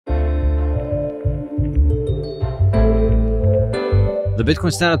The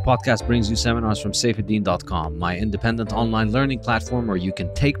Bitcoin Standard podcast brings you seminars from Saifedean.com, my independent online learning platform where you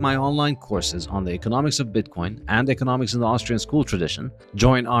can take my online courses on the economics of Bitcoin and economics in the Austrian school tradition,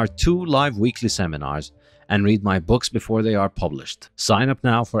 join our 2 live weekly seminars, and read my books before they are published. Sign up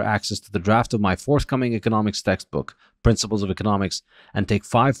now for access to the draft of my forthcoming economics textbook, Principles of Economics, and take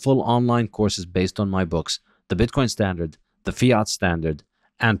 5 full online courses based on my books, The Bitcoin Standard, The Fiat Standard,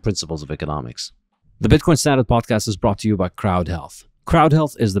 and Principles of Economics. The Bitcoin Standard podcast is brought to you by Crowdhealth.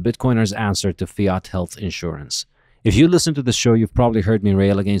 Crowdhealth is the Bitcoiner's answer to fiat health insurance. If you listen to this show, you've probably heard me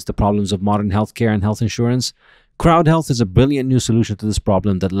rail against the problems of modern healthcare and health insurance. Crowdhealth is a brilliant new solution to this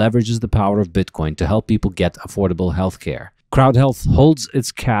problem that leverages the power of Bitcoin to help people get affordable healthcare. Crowdhealth holds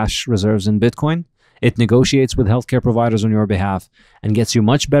its cash reserves in Bitcoin. It negotiates with healthcare providers on your behalf and gets you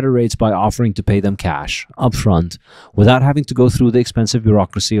much better rates by offering to pay them cash, upfront, without having to go through the expensive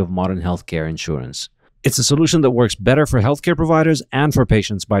bureaucracy of modern healthcare insurance. It's a solution that works better for healthcare providers and for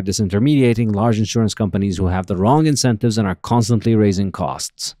patients by disintermediating large insurance companies who have the wrong incentives and are constantly raising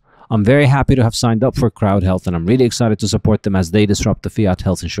costs. I'm very happy to have signed up for Crowdhealth, and I'm really excited to support them as they disrupt the fiat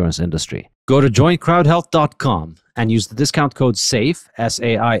health insurance industry. Go to joincrowdhealth.com and use the discount code SAIF,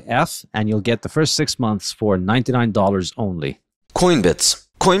 S-A-I-F, and you'll get the first 6 months for $99 only. Coinbits.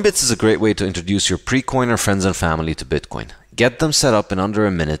 Coinbits is a great way to introduce your pre-coiner friends and family to Bitcoin. Get them set up in under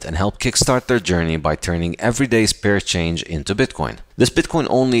a minute and help kickstart their journey by turning everyday spare change into Bitcoin. This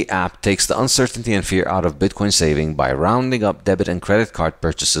Bitcoin-only app takes the uncertainty and fear out of Bitcoin saving by rounding up debit and credit card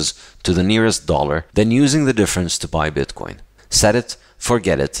purchases to the nearest dollar, then using the difference to buy Bitcoin. Set it,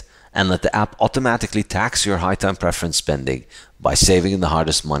 forget it, and let the app automatically tax your high-time preference spending by saving the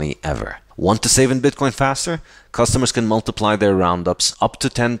hardest money ever. Want to save in Bitcoin faster? Customers can multiply their roundups up to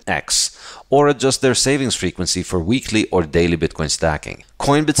 10x or adjust their savings frequency for weekly or daily Bitcoin stacking.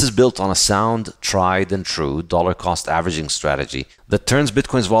 Coinbits is built on a sound, tried and true dollar cost averaging strategy that turns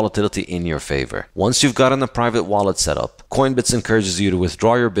Bitcoin's volatility in your favor. Once you've gotten a private wallet set up, Coinbits encourages you to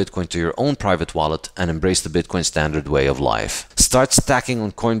withdraw your Bitcoin to your own private wallet and embrace the Bitcoin Standard way of life. Start stacking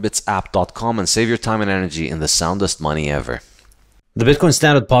on coinbitsapp.com and save your time and energy in the soundest money ever. The Bitcoin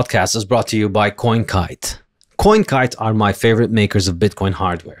Standard podcast is brought to you by CoinKite. CoinKite are my favorite makers of Bitcoin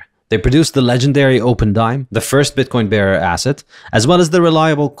hardware. They produce the legendary Open Dime, the first Bitcoin bearer asset, as well as the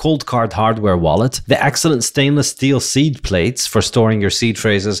reliable Cold Card hardware wallet, the excellent stainless steel seed plates for storing your seed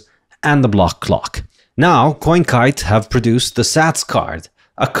phrases, and the block clock. Now, CoinKite have produced the Sats card,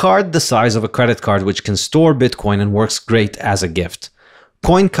 a card the size of a credit card which can store Bitcoin and works great as a gift.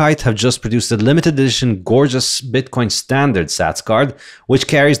 CoinKite have just produced a limited edition gorgeous Bitcoin Standard Sats card, which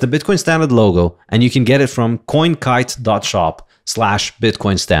carries the Bitcoin Standard logo, and you can get it from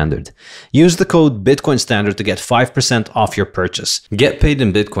coinkite.shop/Bitcoin Standard. Use the code Bitcoin Standard to get 5% off your purchase. Get paid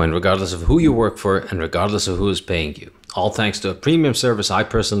in Bitcoin regardless of who you work for and regardless of who is paying you. All thanks to a premium service I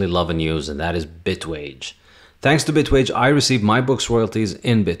personally love and use, and that is Bitwage. Thanks to Bitwage, I receive my books royalties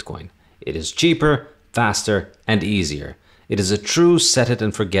in Bitcoin. It is cheaper, faster, and easier. It is a true set it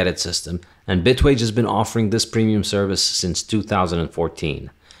and forget it system, and Bitwage has been offering this premium service since 2014.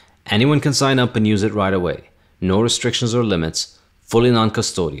 Anyone can sign up and use it right away. No restrictions or limits, fully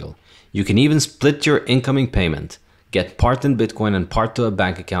non-custodial. You can even split your incoming payment, get part in Bitcoin and part to a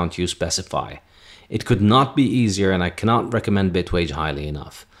bank account you specify. It could not be easier, and I cannot recommend Bitwage highly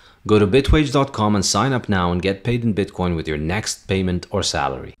enough. Go to bitwage.com and sign up now and get paid in Bitcoin with your next payment or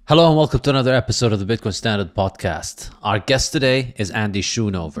salary. Hello and welcome to another episode of the Bitcoin Standard podcast. Our guest today is Andy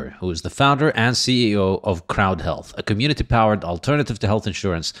Schoonover, who is the founder and CEO of Crowdhealth, a community-powered alternative to health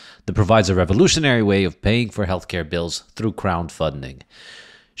insurance that provides a revolutionary way of paying for healthcare bills through crowdfunding.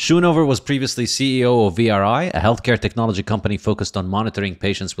 Schoonover was previously CEO of VRI, a healthcare technology company focused on monitoring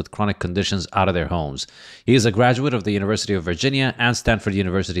patients with chronic conditions out of their homes. He is a graduate of the University of Virginia and Stanford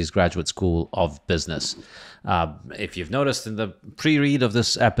University's Graduate School of Business. If you've noticed in the pre-read of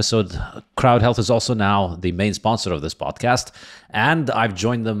this episode, Crowdhealth is also now the main sponsor of this podcast, and I've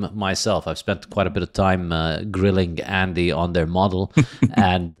joined them myself. I've spent quite a bit of time grilling Andy on their model,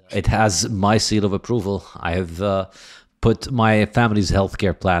 and it has my seal of approval. I have put my family's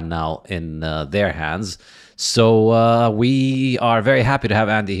healthcare plan now in their hands. So we are very happy to have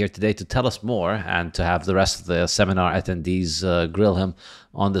Andy here today to tell us more and to have the rest of the seminar attendees grill him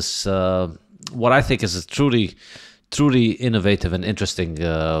on this, what I think is a truly innovative and interesting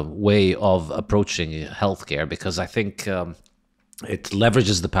way of approaching healthcare, because I think it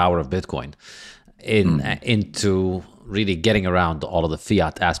leverages the power of Bitcoin. into really getting around all of the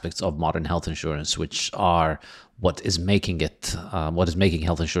fiat aspects of modern health insurance, which are what is making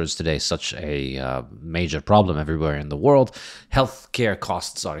health insurance today such a major problem everywhere in the world. Healthcare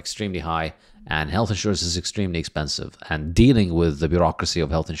costs are extremely high, and health insurance is extremely expensive. And dealing with the bureaucracy of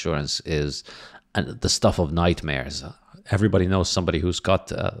health insurance is the stuff of nightmares. Everybody knows somebody who's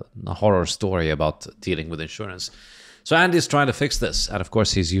got a horror story about dealing with insurance. So Andy's trying to fix this. And of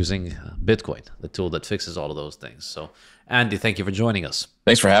course, he's using Bitcoin, the tool that fixes all of those things. So Andy, thank you for joining us.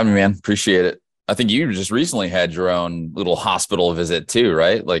 Thanks for having me, man. Appreciate it. I think you just recently had your own little hospital visit too,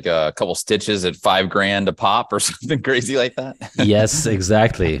 right? Like a couple stitches at $5,000 a pop or something crazy like that. Yes,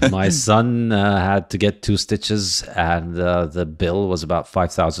 exactly. My son had to get 2 stitches, and the bill was about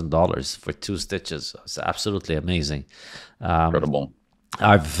 $5,000 for 2 stitches. It's absolutely amazing. Incredible.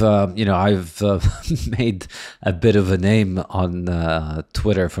 I've made a bit of a name on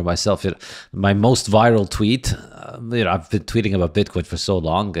Twitter for myself. My most viral tweet, I've been tweeting about Bitcoin for so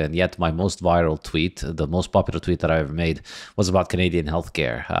long, and yet my most viral tweet, the most popular tweet that I ever made, was about Canadian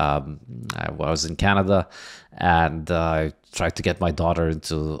healthcare. I was in Canada, and I tried to get my daughter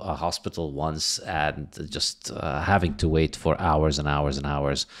into a hospital once, and just having to wait for hours and hours and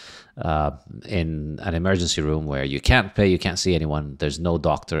hours in an emergency room where you can't pay, you can't see anyone, there's no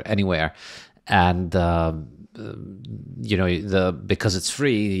doctor anywhere, and because it's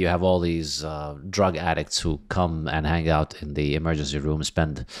free, you have all these drug addicts who come and hang out in the emergency room,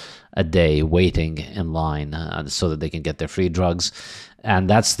 spend a day waiting in line so that they can get their free drugs. And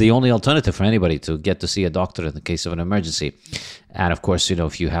that's the only alternative for anybody to get to see a doctor in the case of an emergency. And of course,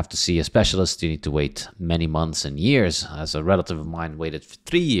 if you have to see a specialist, you need to wait many months and years. As a relative of mine waited for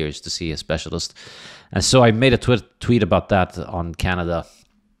 3 years to see a specialist. And so I made a tweet about that on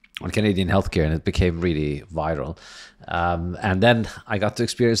Canadian healthcare, and it became really viral. And then I got to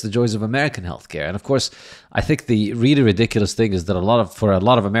experience the joys of American healthcare. And of course, I think the really ridiculous thing is that for a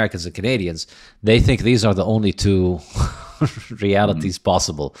lot of Americans and Canadians, they think these are the only two realities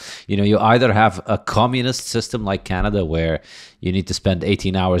possible. You either have a communist system like Canada, where you need to spend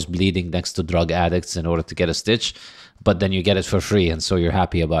 18 hours bleeding next to drug addicts in order to get a stitch, but then you get it for free, and so you're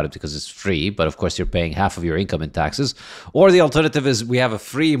happy about it because it's free, but of course you're paying half of your income in taxes. Or the alternative is we have a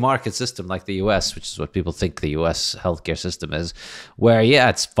free market system like the US, which is what people think the US healthcare system is, where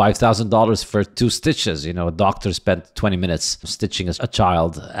it's $5,000 for 2 stitches. A doctor spent 20 minutes stitching a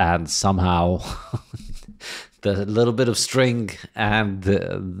child, and somehow the little bit of string and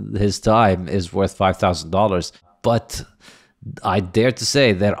his time is worth $5,000. But I dare to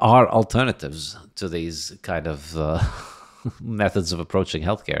say there are alternatives to these kind of methods of approaching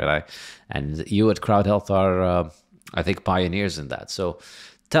healthcare. And you at Crowdhealth are, I think, pioneers in that. So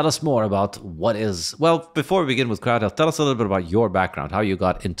tell us more about before we begin with Crowdhealth, tell us a little bit about your background, how you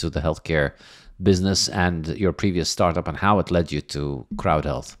got into the healthcare business and your previous startup, and how it led you to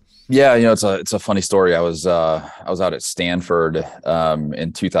Crowdhealth. Yeah, it's a funny story. I was out at Stanford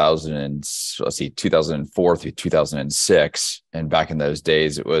in 2004 through 2006, and back in those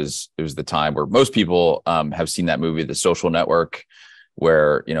days, it was the time where most people have seen that movie, The Social Network,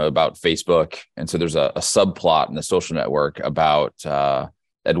 where about Facebook, and so there's a subplot in The Social Network about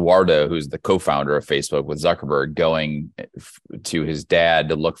Eduardo, who's the co-founder of Facebook with Zuckerberg, going to his dad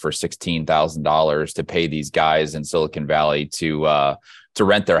to look for $16,000 to pay these guys in Silicon Valley to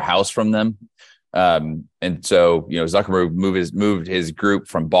rent their house from them. And so, Zuckerberg moved his group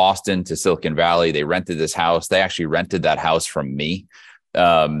from Boston to Silicon Valley. They rented this house. They actually rented that house from me.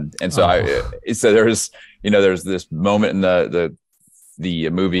 And so there's this moment in the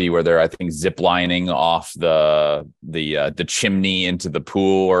movie where they're, I think, zip lining off the chimney into the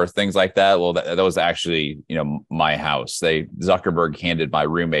pool or things like that. Well, that was actually, my house. Zuckerberg handed my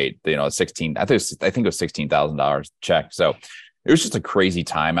roommate, I think it was $16,000 check. So it was just a crazy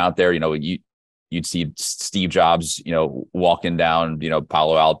time out there. You'd see Steve Jobs, walking down,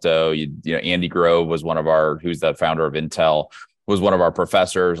 Palo Alto. Andy Grove was who's the founder of Intel, was one of our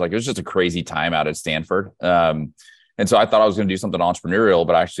professors. Like, it was just a crazy time out at Stanford. And so I thought I was going to do something entrepreneurial,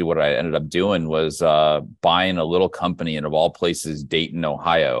 but actually what I ended up doing was buying a little company in, of all places, Dayton,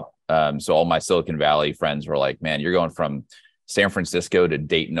 Ohio. So all my Silicon Valley friends were like, man, you're going from San Francisco to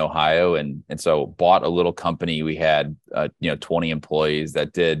Dayton, Ohio. And so bought a little company. We had, 20 employees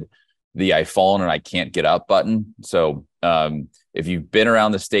that did the I fallen and I can't get up button. So if you've been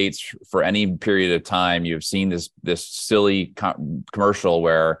around the States for any period of time, you've seen this silly commercial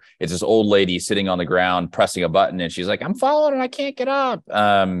where it's this old lady sitting on the ground, pressing a button, and she's like, I'm falling and I can't get up.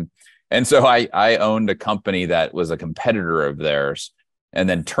 And so I owned a company that was a competitor of theirs, and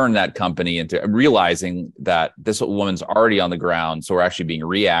then turn that company into realizing that this woman's already on the ground. So we're actually being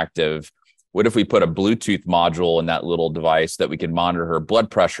reactive. What if we put a Bluetooth module in that little device that we can monitor her blood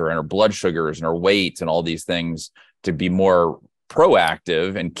pressure and her blood sugars and her weight and all these things to be more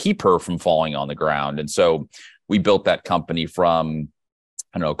proactive and keep her from falling on the ground? And so we built that company from,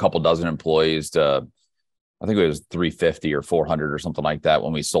 I don't know, a couple dozen employees to, I think it was 350 or 400 or something like that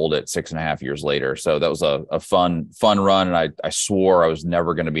when we sold it 6.5 years later. So that was a fun run. And I swore I was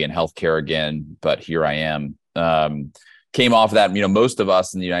never going to be in healthcare again, but here I am. Came off of that, most of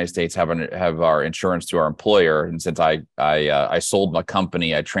us in the United States have our insurance through our employer. And since I sold my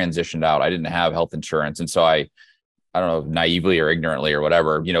company, I transitioned out. I didn't have health insurance. And so I don't know, naively or ignorantly or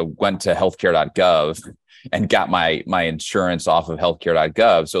whatever, went to healthcare.gov and got my insurance off of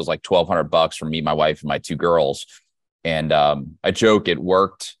healthcare.gov. So it was like $1,200 for me, my wife, and my two girls. And I joke it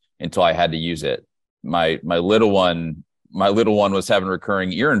worked until I had to use it. My little one was having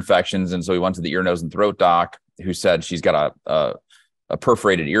recurring ear infections. And so we went to the ear, nose, and throat doc, who said she's got a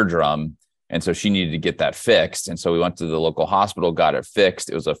perforated eardrum. And so she needed to get that fixed. And so we went to the local hospital, got it fixed.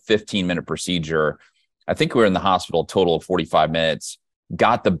 It was a 15-minute procedure. I think we were in the hospital a total of 45 minutes,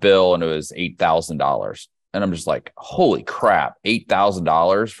 got the bill, and it was $8,000. And I'm just like, holy crap,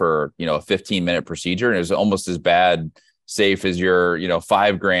 $8,000 for, a 15-minute procedure. And it was almost as bad, safe as your,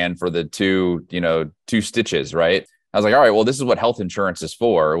 $5,000 for the two stitches, right? I was like, all right, well, this is what health insurance is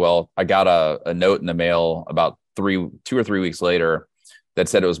for. Well, I got a note in the mail about 2 or 3 weeks later that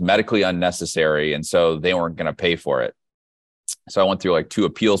said it was medically unnecessary. And so they weren't going to pay for it. So I went through like 2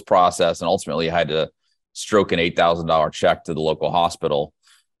 appeals process, and ultimately I had to stroke an $8,000 check to the local hospital.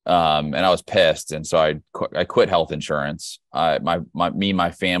 And I was pissed. And so I quit health insurance.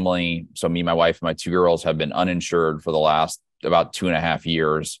 My family, so me, my wife, and my 2 girls have been uninsured for the last about 2.5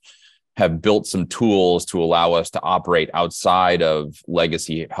 years, have built some tools to allow us to operate outside of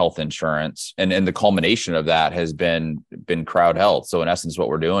legacy health insurance. And the culmination of that has been Crowdhealth. So in essence, what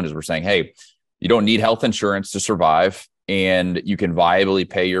we're doing is we're saying, hey, you don't need health insurance to survive, and you can viably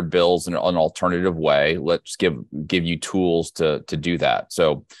pay your bills in an alternative way. Let's give you tools to do that.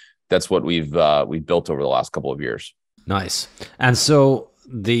 So that's what we've built over the last couple of years. Nice. And so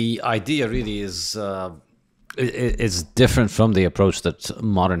the idea really is it's different from the approach that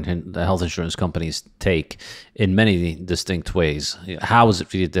modern health insurance companies take in many distinct ways. How is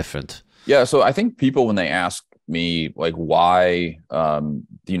it really different? Yeah, so I think people, when they ask me like why the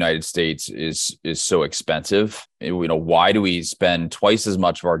United States is so expensive, why do we spend twice as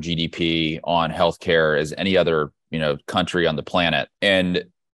much of our GDP on healthcare as any other country on the planet? And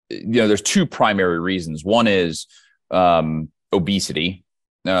there's 2 primary reasons. One is obesity.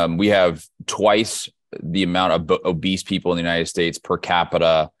 We have twice the amount of obese people in the United States per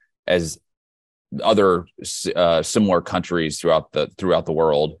capita as other similar countries throughout the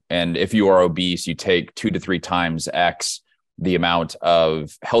world. And if you are obese, you take 2 to 3 times X the amount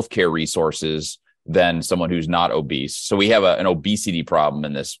of healthcare resources than someone who's not obese. So we have an obesity problem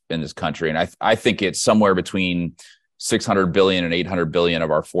in this country. And I think it's somewhere between 600 billion and 800 billion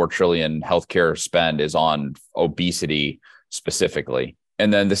of our 4 trillion healthcare spend is on obesity specifically.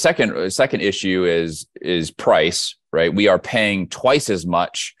 And then the second issue is price, right? We are paying twice as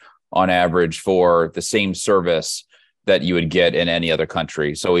much on average for the same service that you would get in any other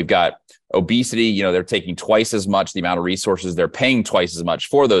country. So we've got obesity, they're taking twice as much the amount of resources, they're paying twice as much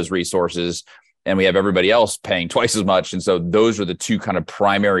for those resources, and we have everybody else paying twice as much. And so those are the 2 kind of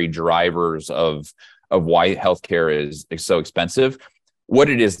primary drivers of why healthcare is so expensive. What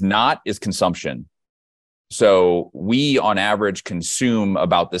it is not is consumption. So we, on average, consume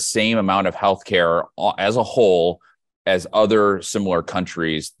about the same amount of healthcare as a whole as other similar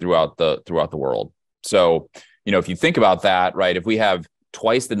countries throughout the world. So, if you think about that, right, if we have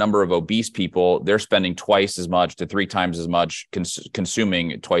twice the number of obese people, they're spending twice as much to 3 times as much,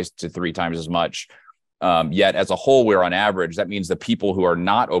 consuming twice to 3 times as much. Yet as a whole, we're on average, that means the people who are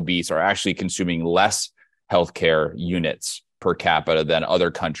not obese are actually consuming less healthcare units per capita than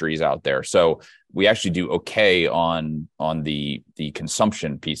other countries out there. So we actually do okay on the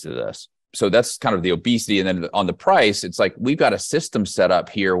consumption piece of this. So that's kind of the obesity. And then on the price, it's like we've got a system set up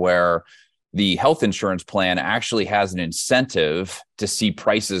here where the health insurance plan actually has an incentive to see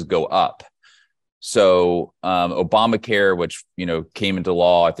prices go up. So Obamacare, which came into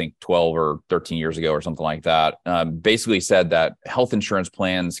law, I think 12 or 13 years ago or something like that, basically said that health insurance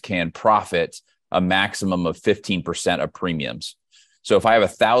plans can profit a maximum of 15% of premiums. So if I have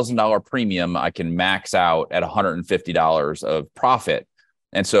 $1,000 premium, I can max out at $150 of profit.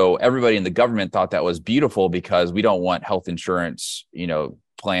 And so everybody in the government thought that was beautiful because we don't want health insurance,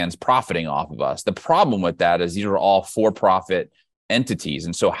 plans profiting off of us. The problem with that is these are all for-profit entities.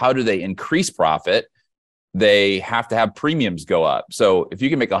 And so how do they increase profit? they have to have premiums go up. So if you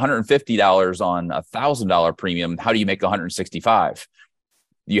can make $150 on $1,000 premium, how do you make $165?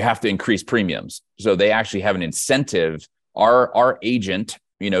 You have to increase premiums. So they actually have an incentive. Our agent,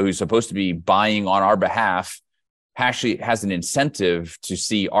 who's supposed to be buying on our behalf, actually has an incentive to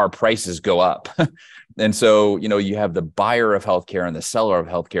see our prices go up. And so, you have the buyer of healthcare and the seller of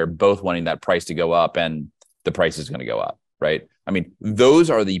healthcare both wanting that price to go up, and the price is going to go up, right? I mean, those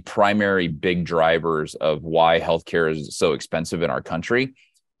are the primary big drivers of why healthcare is so expensive in our country.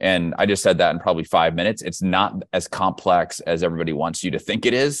 And I just said that in probably 5 minutes. It's not as complex as everybody wants you to think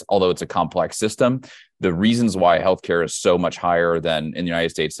it is, although it's a complex system. The reasons why healthcare is so much higher than in the United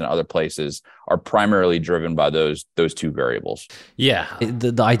States and other places are primarily driven by those two variables. Yeah,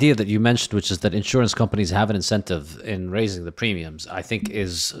 the idea that you mentioned, which is that insurance companies have an incentive in raising the premiums, I think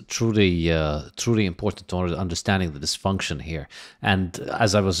is truly important to understanding the dysfunction here. And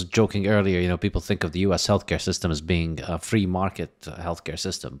as I was joking earlier, people think of the U.S. healthcare system as being a free market healthcare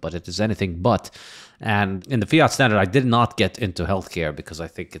system, but it is anything but. And in the Fiat Standard, I did not get into healthcare because I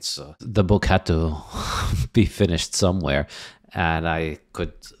think the book had to be finished somewhere. And I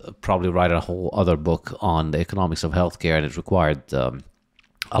could probably write a whole other book on the economics of healthcare, and it required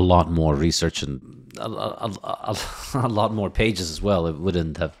a lot more research and a lot more pages as well. It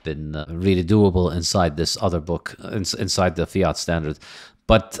wouldn't have been really doable inside this other book, inside the Fiat Standard.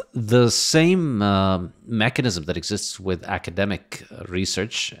 But the same mechanism that exists with academic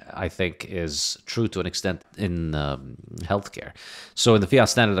research, I think, is true to an extent in healthcare. So in the Fiat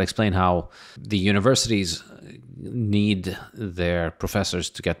Standard, I explain how the universities need their professors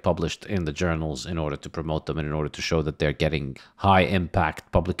to get published in the journals in order to promote them and in order to show that they're getting high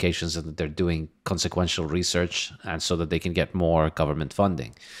impact publications and that they're doing consequential research, and so that they can get more government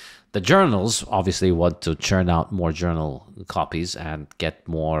funding. The journals obviously want to churn out more journal copies and get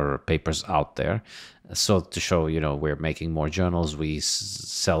more papers out there. So to show, we're making more journals, we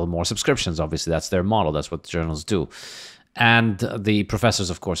sell more subscriptions. Obviously, that's their model. That's what the journals do. And the professors,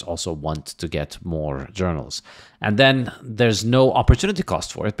 of course, also want to get more journals. And then there's no opportunity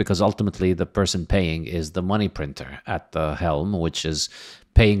cost for it, because ultimately the person paying is the money printer at the helm, which is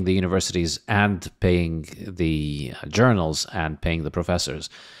paying the universities and paying the journals and paying the professors.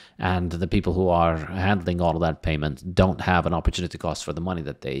 And the people who are handling all of that payment don't have an opportunity cost for the money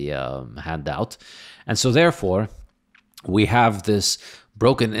that they hand out. And so therefore, we have this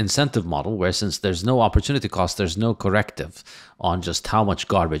broken incentive model where, since there's no opportunity cost, there's no corrective on just how much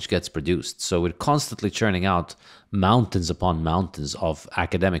garbage gets produced. So we're constantly churning out mountains upon mountains of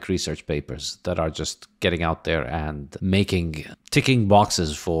academic research papers that are just getting out there and ticking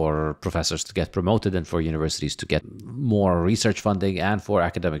boxes for professors to get promoted and for universities to get more research funding and for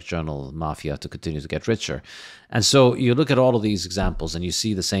academic journal mafia to continue to get richer. And so you look at all of these examples and you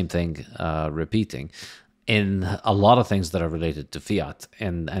see the same thing repeating in a lot of things that are related to fiat.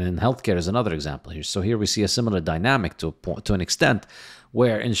 And in healthcare is another example here. So here we see a similar dynamic to an extent,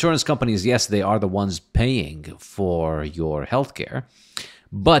 where insurance companies, yes, they are the ones paying for your healthcare,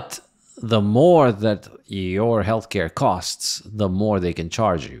 but the more that your healthcare costs, the more they can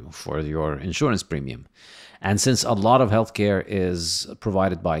charge you for your insurance premium. And since a lot of healthcare is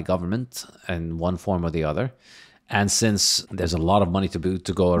provided by government in one form or the other, and since there's a lot of money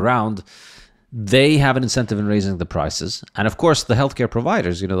to go around, they have an incentive in raising the prices. And of course, the healthcare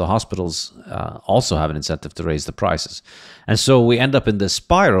providers, the hospitals also have an incentive to raise the prices. And so we end up in this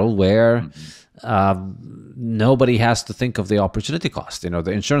spiral where nobody has to think of the opportunity cost.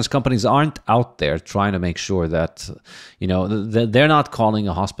 The insurance companies aren't out there trying to make sure that, they're not calling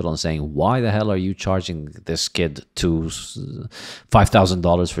a hospital and saying, why the hell are you charging this kid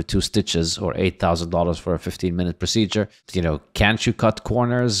 $5,000 for 2 stitches or $8,000 for a 15-minute procedure? Can't you cut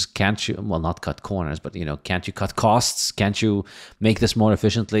corners? Can't you, well, not cut corners, but, can't you cut costs? Can't you make this more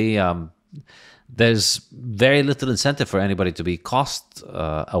efficiently? There's very little incentive for anybody to be cost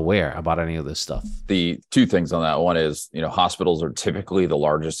aware about any of this stuff. The two things on that one is, hospitals are typically the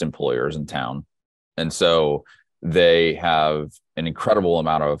largest employers in town. And so they have an incredible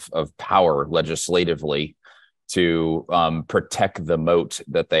amount of power legislatively to protect the moat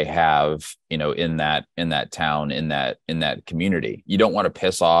that they have, in that town, in that community. You don't want to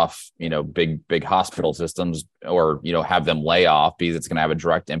piss off, big hospital systems or, have them lay off, because it's going to have a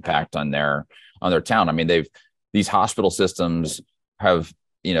direct impact on their town. I mean, these hospital systems have,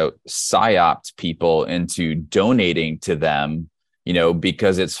 psyoped people into donating to them,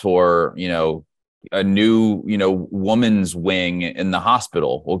 because it's for, a new, woman's wing in the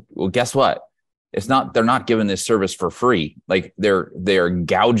hospital. Well, guess what? They're not giving this service for free. Like they're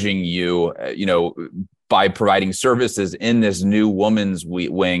gouging you, by providing services in this new woman's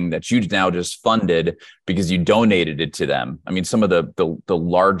wing that you now just funded because you donated it to them. I mean, some of the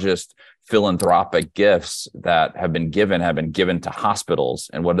largest philanthropic gifts that have been given to hospitals.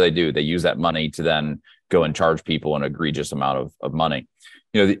 And what do? They use that money to then go and charge people an egregious amount of money.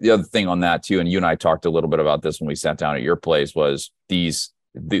 You know, the other thing on that too, and you and I talked a little bit about this when we sat down at your place, was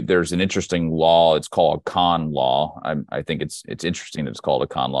there's an interesting law. It's called a con law. I think it's interesting that it's called a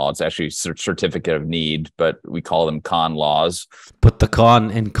con law. It's actually certificate of need, but we call them con laws. Put the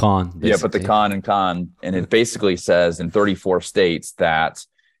con in con. Basically. Yeah, put the con in con. And it basically says in 34 states that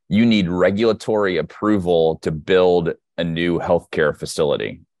you need regulatory approval to build a new healthcare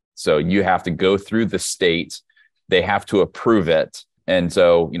facility. So you have to go through the state. They have to approve it. And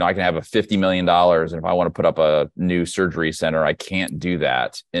so, you know, I can have a $50 million. And if I want to put up a new surgery center, I can't do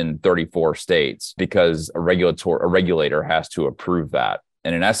that in 34 states because a regulator has to approve that.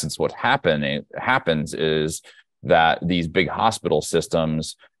 And in essence, what happens is that these big hospital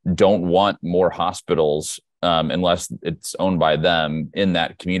systems don't want more hospitals unless it's owned by them in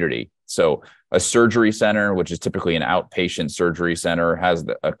that community. So a surgery center, which is typically an outpatient surgery center, has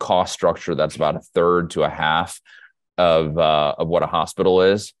a cost structure that's about a third to a half of what a hospital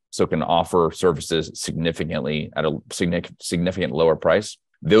is. So it can offer services significantly at a significant lower price.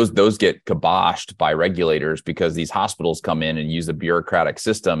 Those get kiboshed by regulators because these hospitals come in and use a bureaucratic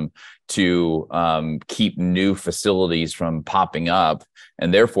system to keep new facilities from popping up,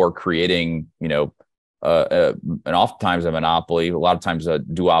 and therefore creating, you know, and oftentimes a monopoly, a lot of times a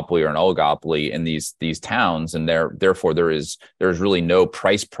duopoly or an oligopoly in these towns, and therefore there's really no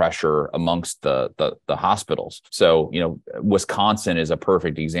price pressure amongst the hospitals. So, you know, Wisconsin is a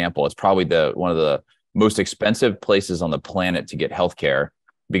perfect example. It's probably one of the most expensive places on the planet to get healthcare,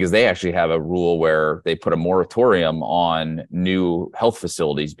 because they actually have a rule where they put a moratorium on new health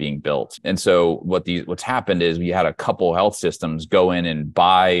facilities being built. And so what's happened is we had a couple health systems go in and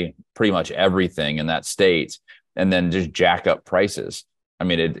buy pretty much everything in that state and then just jack up prices. I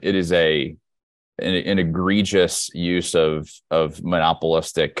mean, it is an egregious use of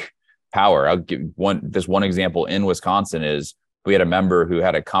monopolistic power. I'll give one example in Wisconsin is we had a member who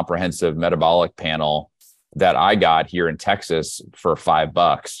had a comprehensive metabolic panel that I got here in Texas for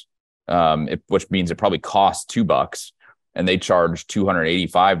 $5, which means it probably costs $2, and they charged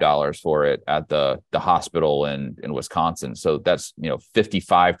 $285 for it at the hospital in Wisconsin. So that's, you know,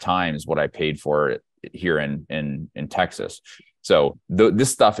 55 times what I paid for it here in Texas. So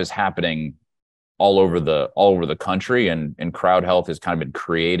this stuff is happening all over the country, and Crowdhealth has kind of been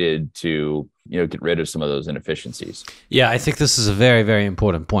created to, you know, get rid of some of those inefficiencies. Yeah, I think this is a very, very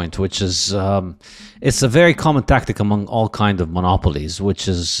important point, which is it's a very common tactic among all kinds of monopolies, which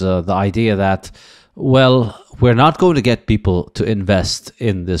is the idea that, well, we're not going to get people to invest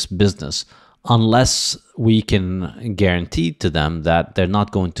in this business unless we can guarantee to them that they're not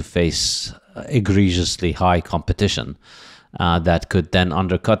going to face egregiously high competition that could then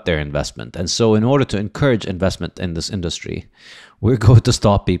undercut their investment. And so in order to encourage investment in this industry, we're going to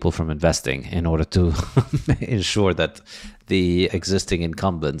stop people from investing in order to ensure that the existing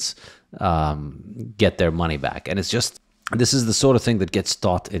incumbents get their money back. And it's just, this is the sort of thing that gets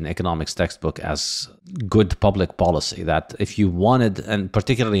taught in economics textbook as good public policy, that if you wanted, and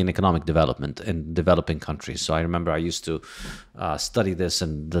particularly in economic development in developing countries. So I remember I used to study this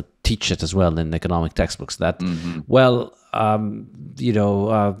and teach it as well in economic textbooks, that, well,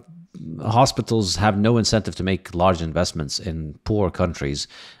 hospitals have no incentive to make large investments in poor countries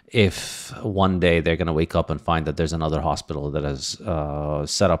if one day they're going to wake up and find that there's another hospital that has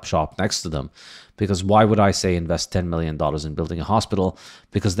set up shop next to them. Because why would I say invest $10 million in building a hospital?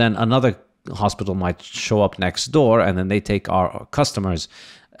 Because then another hospital might show up next door and then they take our customers,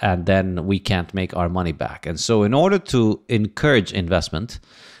 and then we can't make our money back. And so in order to encourage investment,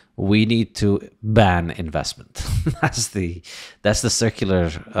 we need to ban investment. That's the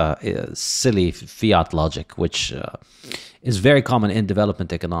circular, silly fiat logic, which is very common in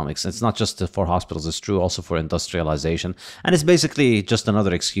development economics. It's not just for hospitals; it's true also for industrialization, and it's basically just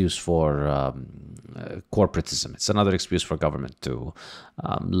another excuse for corporatism. It's another excuse for government to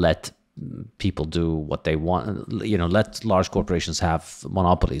let people do what they want. Let large corporations have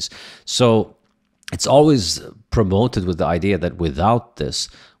monopolies. So it's always promoted with the idea that without this,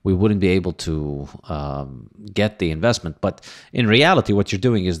 we wouldn't be able to get the investment. But in reality, what you're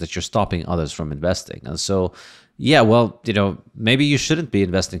doing is that you're stopping others from investing. And so, yeah, well, maybe you shouldn't be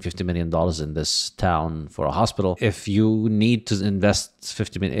investing $50 million in this town for a hospital. If you need to invest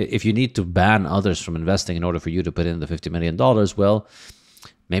 $50 million, if you need to ban others from investing in order for you to put in the $50 million, well,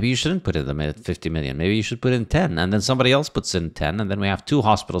 maybe you shouldn't put in them at 50 million. Maybe you should put in 10, and then somebody else puts in 10, and then we have two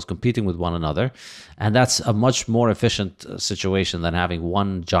hospitals competing with one another. And that's a much more efficient situation than having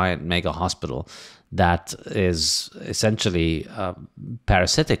one giant mega hospital that is essentially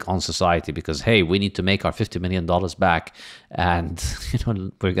parasitic on society, because hey, we need to make our $50 million back, and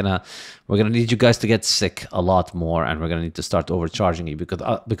we're gonna need you guys to get sick a lot more, and we're gonna need to start overcharging you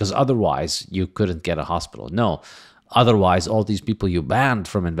because otherwise you couldn't get a hospital. No, otherwise all these people you banned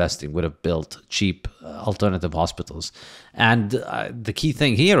from investing would have built cheap alternative hospitals. And the key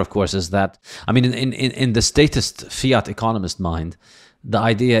thing here, of course, is that, I mean, in the statist fiat economist mind, the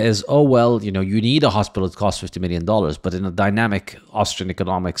idea is, oh, well, you need a hospital that costs $50 million. But in a dynamic Austrian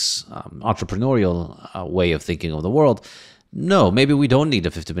economics, entrepreneurial way of thinking of the world, no, maybe we don't need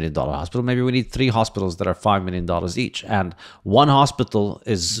a $50 million hospital. Maybe we need 3 hospitals that are $5 million each. And one hospital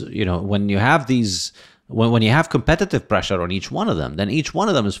is, when you have these... When you have competitive pressure on each one of them, then each one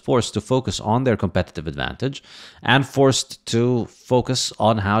of them is forced to focus on their competitive advantage and forced to focus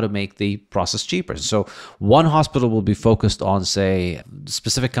on how to make the process cheaper. So one hospital will be focused on, say,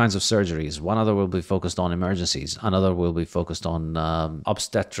 specific kinds of surgeries. One other will be focused on emergencies. Another will be focused on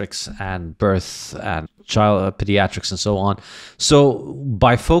obstetrics and birth and child pediatrics and so on. So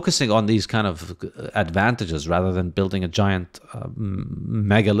by focusing on these kind of advantages rather than building a giant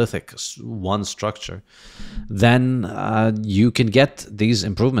megalithic one structure, then you can get these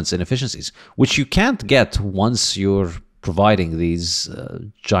improvements in efficiencies, which you can't get once you're providing these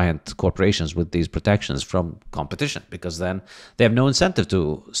giant corporations with these protections from competition, because then they have no incentive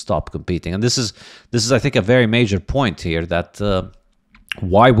to stop competing. And this is I think, a very major point here, that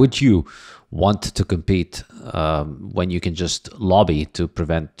why would you want to compete when you can just lobby to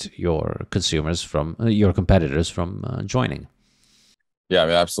prevent your competitors from joining? Yeah, I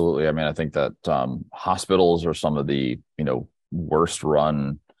mean, absolutely. I mean, I think that hospitals are some of the worst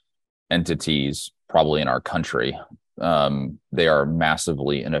run entities probably in our country. They are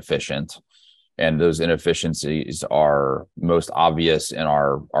massively inefficient, and those inefficiencies are most obvious in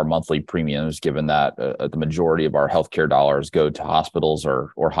our monthly premiums, given that the majority of our healthcare dollars go to hospitals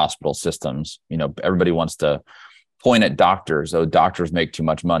or hospital systems. Everybody wants to point at doctors. Oh, doctors make too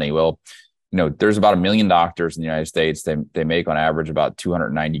much money. Well, there's about 1 million doctors in the United States. They make on average about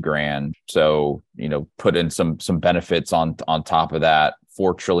 290 grand. So, put in some benefits on top of that,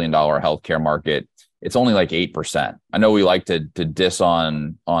 $4 trillion healthcare market. It's only like 8%. I know we like to diss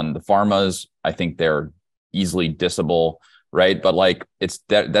on the pharmas. I think they're easily dissable, right? But like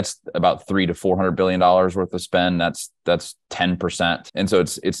that's about $300 to $400 billion worth of spend. That's 10%. And so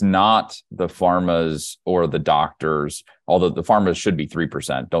it's not the pharmas or the doctors, although the pharmas should be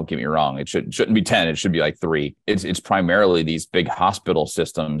 3%. Don't get me wrong. It shouldn't be 10. It should be like 3. It's primarily these big hospital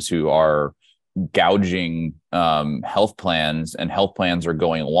systems who are gouging health plans, and health plans are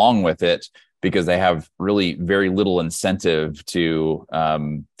going along with it because they have really very little incentive to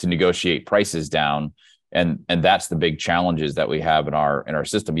negotiate prices down. And that's the big challenges that we have in our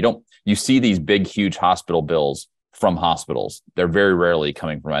system. You see these big, huge hospital bills from hospitals. They're very rarely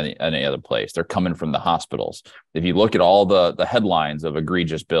coming from any other place. They're coming from the hospitals. If you look at all the headlines of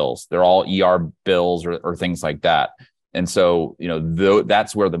egregious bills, they're all ER bills or things like that. And so,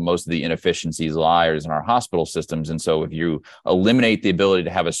 that's where most of the inefficiencies lie, is in our hospital systems. And so if you eliminate the ability to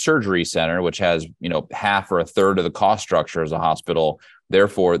have a surgery center, which has, half or a third of the cost structure as a hospital,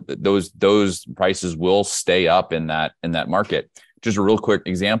 therefore those prices will stay up in that market. Just a real quick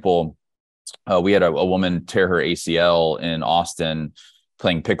example. We had a woman tear her ACL in Austin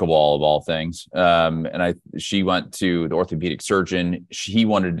playing pickleball, of all things. She went to the orthopedic surgeon. He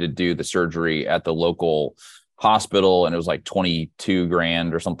wanted to do the surgery at the local hospital, and it was like 22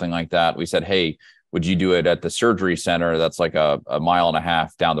 grand or something like that. We said, hey, would you do it at the surgery center? That's like a mile and a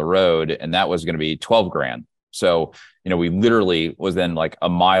half down the road. And that was going to be 12 grand. So, we literally was then like a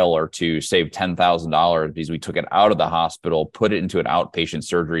mile or two, saved $10,000 because we took it out of the hospital, put it into an outpatient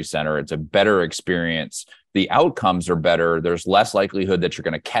surgery center. It's a better experience. The outcomes are better. There's less likelihood that you're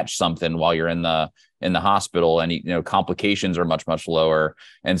going to catch something while you're in the hospital, and complications are much, much lower.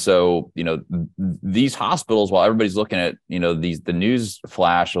 And so, these hospitals, while everybody's looking at, the news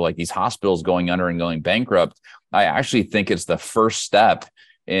flash of like these hospitals going under and going bankrupt, I actually think it's the first step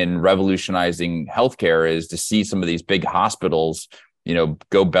in revolutionizing healthcare, is to see some of these big hospitals,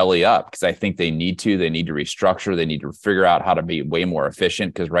 go belly up, because I think they need to restructure. They need to figure out how to be way more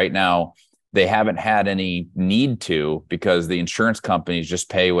efficient, because right now they haven't had any need to, because the insurance companies just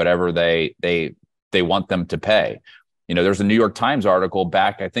pay whatever they want them to pay. There's a New York Times article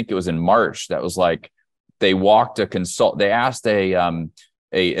back, I think it was in March, that was like, they asked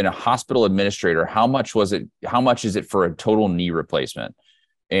a hospital administrator, how much is it for a total knee replacement?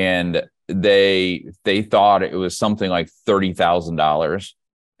 and they thought it was something like $30,000,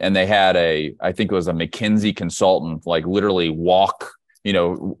 and they had I think it was a McKinsey consultant, like literally walk,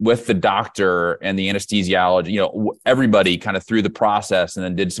 with the doctor and the anesthesiologist, everybody kind of through the process, and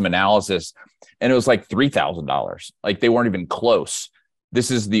then did some analysis, and it was like $3,000. Like they weren't even close.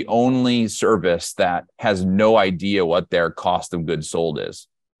 This is the only service that has no idea what their cost of goods sold is.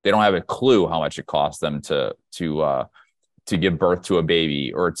 They don't have a clue how much it costs them to give birth to a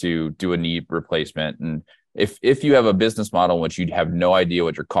baby or to do a knee replacement. And if you have a business model in which you have no idea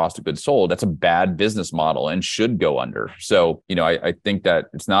what your cost of goods sold, that's a bad business model and should go under. So, I think that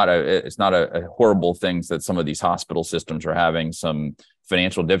it's not a horrible thing that some of these hospital systems are having some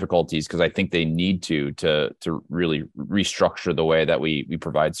financial difficulties, because I think they need to really restructure the way that we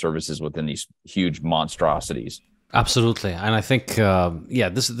provide services within these huge monstrosities. Absolutely. And I think,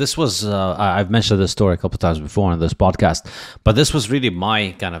 this was, I've mentioned this story a couple of times before on this podcast, but this was really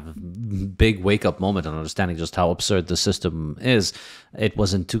my kind of big wake up moment on understanding just how absurd the system is. It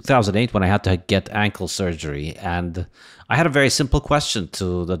was in 2008 when I had to get ankle surgery, and I had a very simple question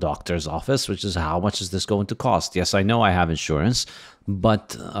to the doctor's office, which is, how much is this going to cost? Yes, I know I have insurance,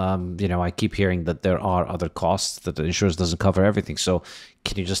 but, I keep hearing that there are other costs, that the insurance doesn't cover everything. So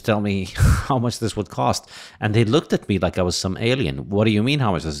can you just tell me how much this would cost? And they looked at me like I was some alien. What do you mean,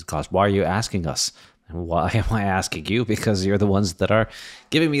 how much does it cost? Why are you asking us? And why am I asking you? Because you're the ones that are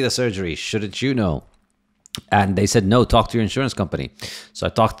giving me the surgery. Shouldn't you know? And they said, no, talk to your insurance company. So I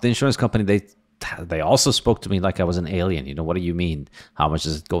talked to the insurance company. They also spoke to me like I was an alien. What do you mean? How much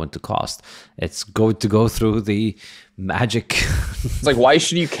is it going to cost? It's going to go through the magic. It's like, why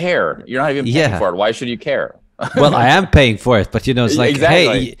should you care? You're not even paying for it. Why should you care? Well, I am paying for it, but it's like,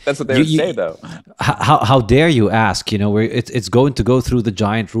 exactly. Hey, that's what they would say, though. How dare you ask? It's going to go through the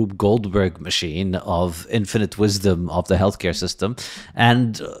giant Rube Goldberg machine of infinite wisdom of the healthcare system,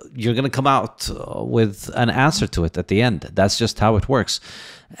 and you're going to come out with an answer to it at the end. That's just how it works,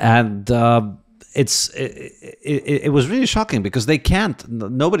 and it was really shocking because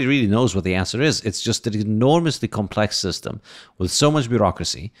nobody really knows what the answer is. It's just an enormously complex system with so much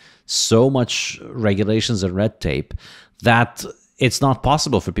bureaucracy, so much regulations and red tape, that it's not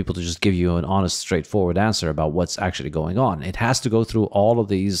possible for people to just give you an honest, straightforward answer about what's actually going on. It has to go through all of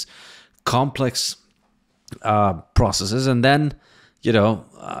these complex processes, and then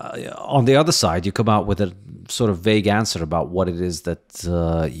on the other side, you come out with a sort of vague answer about what it is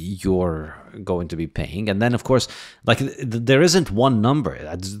that you're going to be paying. And then, of course, like there isn't one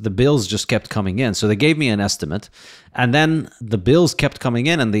number. The bills just kept coming in. So they gave me an estimate, and then the bills kept coming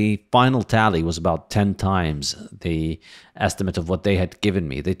in, and the final tally was about 10 times the estimate of what they had given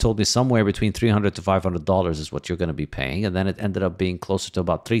me. They told me somewhere between $300 to $500 is what you're going to be paying. And then it ended up being closer to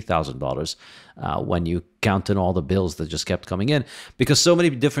about $3,000 when you count in all the bills that just kept coming in, because so many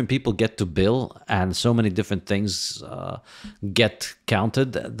different people get to bill and so many different things get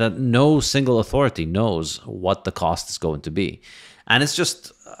counted that no single authority knows what the cost is going to be. And it's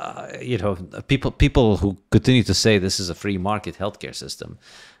just, people who continue to say this is a free market healthcare system.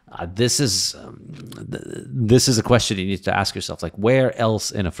 This is a question you need to ask yourself. Like, where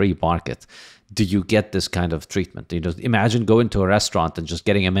else in a free market do you get this kind of treatment? Imagine going to a restaurant and just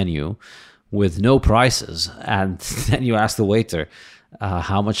getting a menu with no prices, and then you ask the waiter,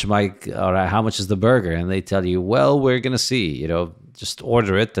 how much is the burger? And they tell you, well, we're gonna see. Just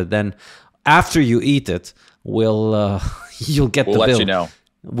order it, and then after you eat it, you'll get the bill. We'll let you know.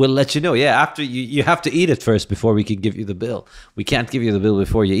 We'll let you know. Yeah, after you have to eat it first before we can give you the bill. We can't give you the bill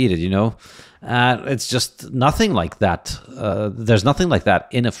before you eat it, It's just nothing like that. There's nothing like that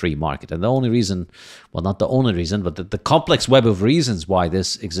in a free market. And the only reason, well, not the only reason, but the complex web of reasons why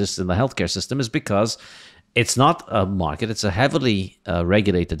this exists in the healthcare system is because it's not a market. It's a heavily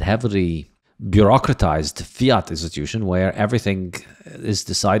regulated, heavily bureaucratized fiat institution where everything is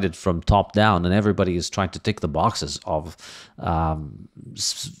decided from top down, and everybody is trying to tick the boxes of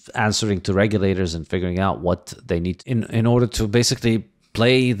answering to regulators and figuring out what they need in order to basically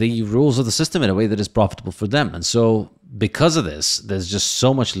play the rules of the system in a way that is profitable for them. And so because of this, there's just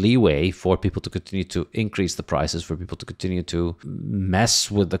so much leeway for people to continue to increase the prices, for people to continue to mess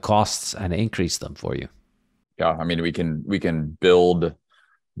with the costs and increase them for you. Yeah, I mean, we can build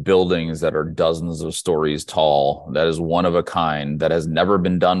buildings that are dozens of stories tall. That is one of a kind, that has never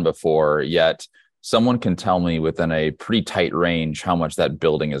been done before, yet someone can tell me within a pretty tight range how much that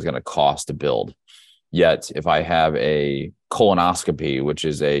building is going to cost to build. Yet if I have a colonoscopy, which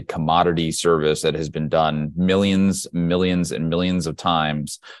is a commodity service that has been done millions and millions of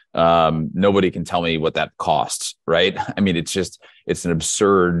times, nobody can tell me what that costs, right? I mean, it's an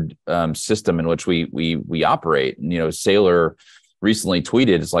absurd system in which we operate. Saylor recently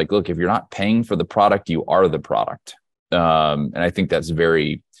tweeted, it's like, look, if you're not paying for the product, you are the product. And I think that's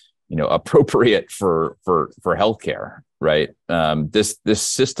very, appropriate for healthcare, right? This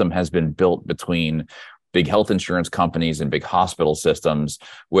system has been built between big health insurance companies and big hospital systems,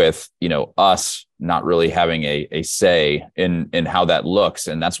 with us not really having a say in how that looks.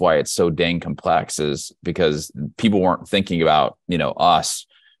 And that's why it's so dang complex, is because people weren't thinking about us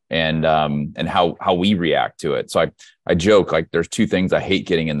and how we react to it. So I joke, like, there's two things I hate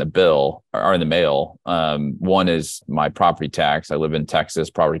getting in the bill or in the mail. One is my property tax. I live in Texas.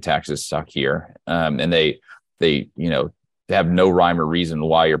 Property taxes suck here, and they have no rhyme or reason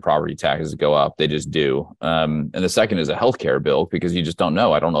why your property taxes go up. They just do. And the second is a healthcare bill, because you just don't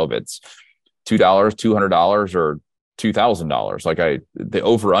know. I don't know if it's $2, $200, or $2,000. Like the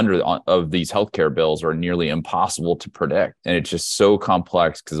over under of these healthcare bills are nearly impossible to predict. And it's just so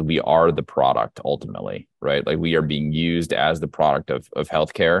complex because we are the product ultimately, right? Like, we are being used as the product of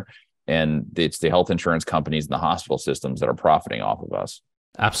healthcare, and it's the health insurance companies and the hospital systems that are profiting off of us.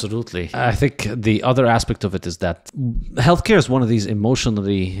 Absolutely. I think the other aspect of it is that healthcare is one of these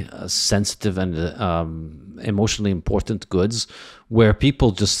emotionally sensitive and emotionally important goods where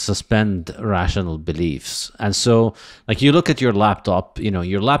people just suspend rational beliefs. And so, like, you look at your laptop,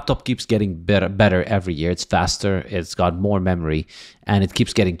 your laptop keeps getting better every year. It's faster, it's got more memory, and it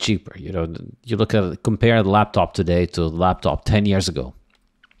keeps getting cheaper. You compare the laptop today to the laptop 10 years ago.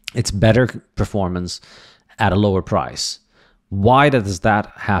 It's better performance at a lower price. Why does that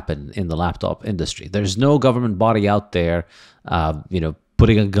happen in the laptop industry? There's no government body out there,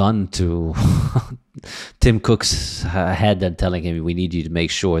 putting a gun to Tim Cook's head and telling him, we need you to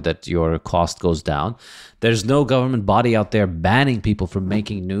make sure that your cost goes down. There's no government body out there banning people from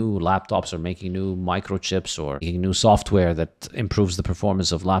making new laptops or making new microchips or making new software that improves the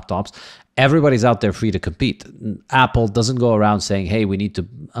performance of laptops. Everybody's out there free to compete. Apple doesn't go around saying, hey, we need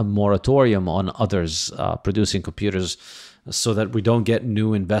a moratorium on others producing computers so that we don't get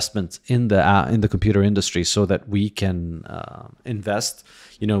new investment in the computer industry, so that we can invest.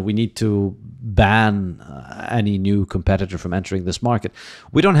 We need to ban any new competitor from entering this market.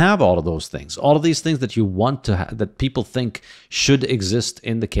 We don't have all of those things. All of these things that you want to that people think should exist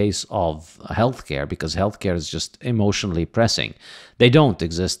in the case of healthcare, because healthcare is just emotionally pressing. They don't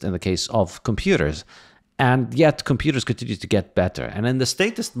exist in the case of computers. And yet computers continue to get better. And in the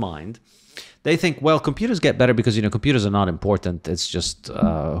statist mind, they think, well, computers get better because, computers are not important. It's just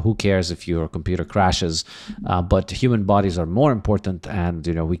who cares if your computer crashes? But human bodies are more important, and,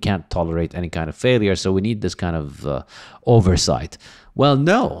 we can't tolerate any kind of failure. So we need this kind of oversight. Well,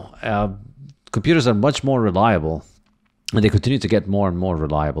 no, computers are much more reliable, and they continue to get more and more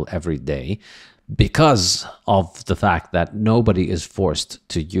reliable every day, because of the fact that nobody is forced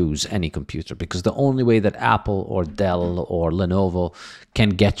to use any computer, because the only way that Apple or Dell or Lenovo can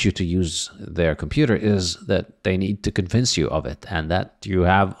get you to use their computer is that they need to convince you of it and that you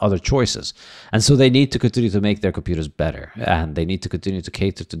have other choices. And so they need to continue to make their computers better, and they need to continue to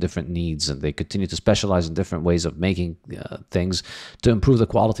cater to different needs, and they continue to specialize in different ways of making things to improve the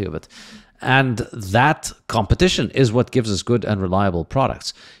quality of it. And that competition is what gives us good and reliable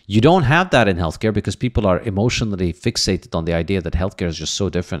products. You don't have that in healthcare because people are emotionally fixated on the idea that healthcare is just so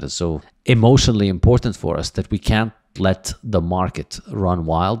different and so emotionally important for us that we can't let the market run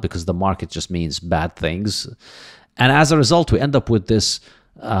wild, because the market just means bad things. And as a result, we end up with this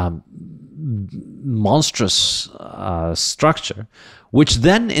monstrous structure, which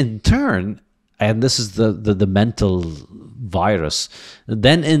then in turn, and this is the mental virus,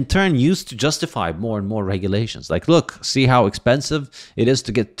 then in turn used to justify more and more regulations. Like, look, see how expensive it is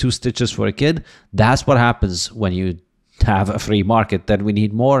to get 2 stitches for a kid? That's what happens when you have a free market. Then we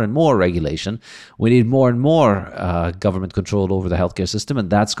need more and more regulation. We need more and more government control over the healthcare system, and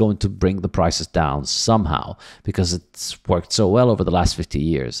that's going to bring the prices down somehow, because it's worked so well over the last 50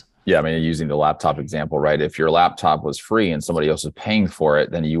 years. Yeah, I mean, using the laptop example, right? If your laptop was free and somebody else was paying for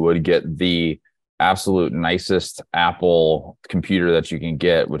it, then you would get the absolute nicest Apple computer that you can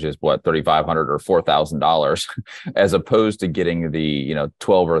get, which is what, $3,500 or $4,000, as opposed to getting the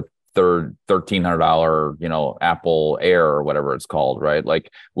 $1,200 or $1,300 Apple Air or whatever it's called, right?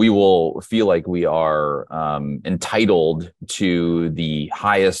 Like, we will feel like we are entitled to the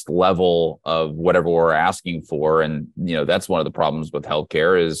highest level of whatever we're asking for, and that's one of the problems with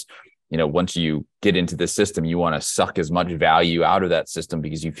healthcare is, once you get into the system, you want to suck as much value out of that system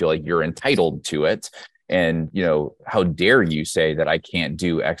because you feel like you're entitled to it. And, how dare you say that I can't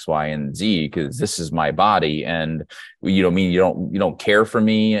do X, Y, and Z because this is my body. And you don't care for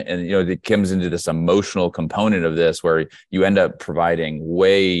me. And, it comes into this emotional component of this where you end up providing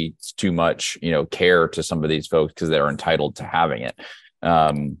way too much, care to some of these folks because they're entitled to having it.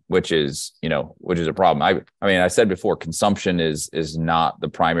 Which is a problem. I said before, consumption is not the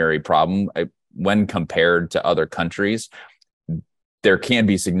primary problem. When compared to other countries, there can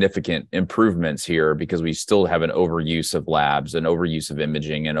be significant improvements here because we still have an overuse of labs and overuse of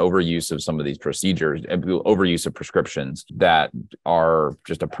imaging and overuse of some of these procedures, overuse of prescriptions that are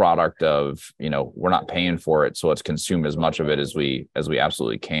just a product of, we're not paying for it. So let's consume as much of it as we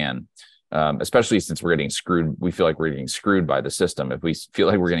absolutely can. Especially since we're getting screwed. We feel like we're getting screwed by the system. If we feel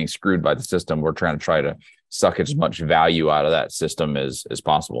like we're getting screwed by the system, we're trying to suck as much value out of that system as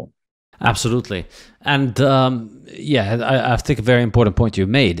possible. Absolutely. And I think a very important point you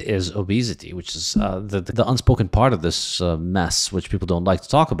made is obesity, which is the unspoken part of this mess, which people don't like to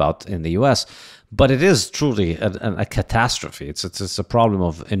talk about in the US. But it is truly a catastrophe. It's a problem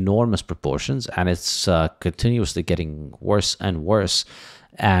of enormous proportions, and it's continuously getting worse and worse.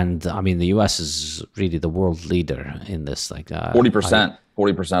 And the US is really the world leader in this.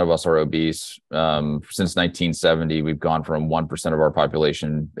 40% of us are obese. Since 1970, we've gone from 1% of our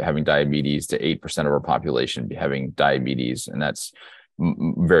population having diabetes to 8% of our population having diabetes, and that's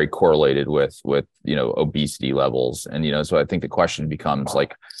very correlated with obesity levels. And so I think the question becomes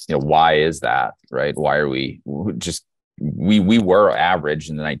why is that, right? Why are we just we were average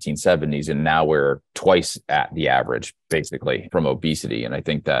in the 1970s, and now we're twice at the average basically from obesity. And I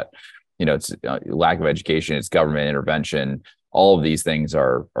think that it's lack of education, it's government intervention. All of these things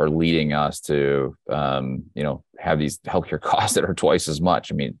are leading us to have these healthcare costs that are twice as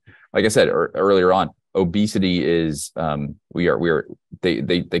much. Like I said earlier on, obesity is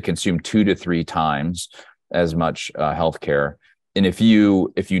they consume 2 to 3 times as much healthcare. And if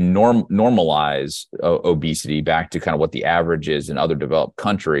you normalize obesity back to kind of what the average is in other developed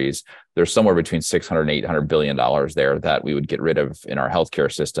countries, there's somewhere between 600 and 800 billion dollars there that we would get rid of in our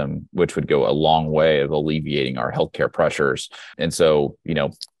healthcare system, which would go a long way of alleviating our healthcare pressures. And so,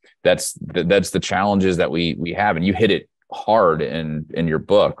 that's the challenges that we have. And you hit it hard in your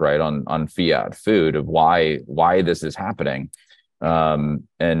book, right, on Fiat Food, of why this is happening. And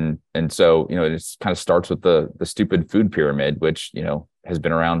so, it kind of starts with the stupid food pyramid, which, has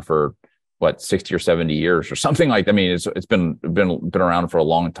been around for 60 or 70 years or something like that. It's been around for a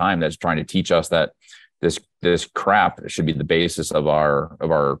long time. That's trying to teach us that this crap should be the basis of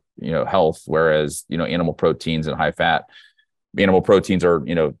our health. Whereas, animal proteins and high fat animal proteins are,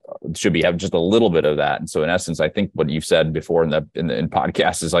 should have just a little bit of that. And so in essence, I think what you've said before in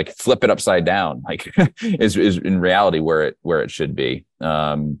podcasts is flip it upside down, is in reality where it should be.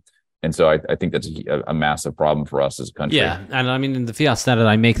 And so I think that's a massive problem for us as a country. Yeah. And in the Fiat Standard,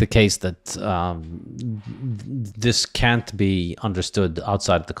 I make the case that this can't be understood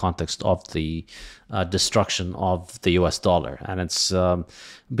outside the context of the destruction of the US dollar. And it's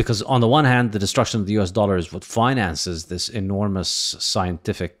because on the one hand, the destruction of the US dollar is what finances this enormous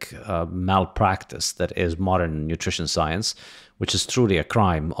scientific malpractice that is modern nutrition science, which is truly a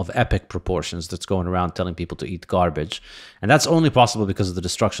crime of epic proportions that's going around telling people to eat garbage. And that's only possible because of the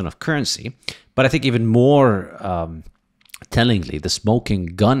destruction of currency. But I think even more tellingly, the smoking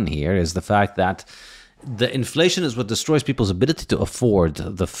gun here is the fact that the inflation is what destroys people's ability to afford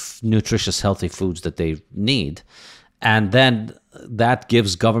the nutritious, healthy foods that they need. And then that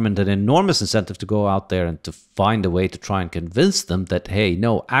gives government an enormous incentive to go out there and to find a way to try and convince them that, hey,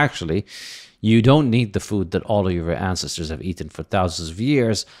 no, actually, you don't need the food that all of your ancestors have eaten for thousands of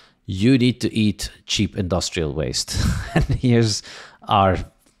years. You need to eat cheap industrial waste. And here's our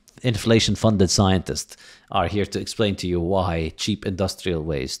inflation-funded scientists are here to explain to you why cheap industrial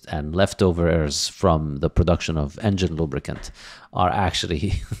waste and leftovers from the production of engine lubricant are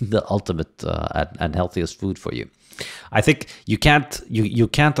actually the ultimate and healthiest food for you. I think you can't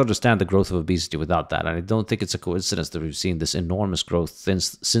understand the growth of obesity without that. And I don't think it's a coincidence that we've seen this enormous growth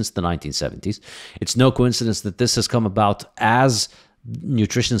since the 1970s. It's no coincidence that this has come about as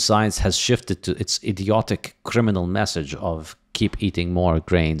nutrition science has shifted to its idiotic criminal message of keep eating more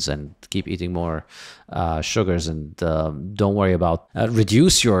grains and keep eating more sugars and don't worry about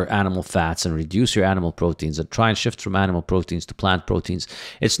reduce your animal fats and reduce your animal proteins and try and shift from animal proteins to plant proteins.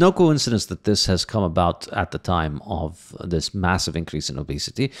 It's no coincidence that this has come about at the time of this massive increase in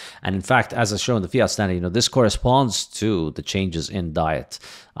obesity. And in fact, as I show in the Fiat Standard, this corresponds to the changes in diet.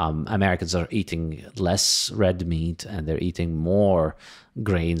 Americans are eating less red meat and they're eating more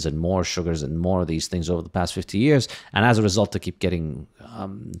grains and more sugars and more of these things over the past 50 years. And as a result, they keep getting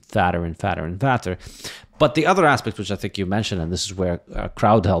fatter and fatter and fatter. But the other aspect, which I think you mentioned, and this is where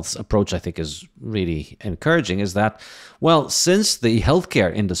Crowdhealth's approach I think is really encouraging, is that, well, since the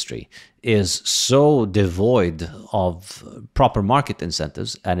healthcare industry is so devoid of proper market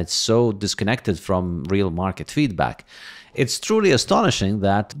incentives and it's so disconnected from real market feedback, it's truly astonishing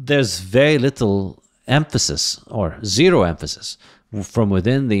that there's very little emphasis or zero emphasis from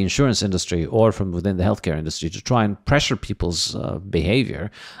within the insurance industry or from within the healthcare industry to try and pressure people's behavior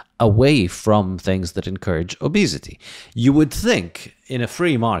away from things that encourage obesity. You would think in a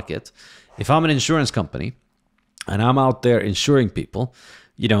free market, if I'm an insurance company and I'm out there insuring people,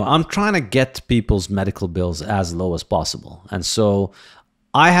 I'm trying to get people's medical bills as low as possible. And so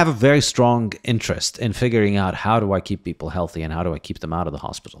I have a very strong interest in figuring out how do I keep people healthy and how do I keep them out of the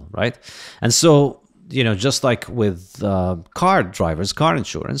hospital, right? And so, just like with car drivers, car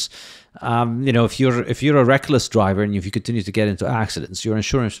insurance, if you're a reckless driver and if you continue to get into accidents, your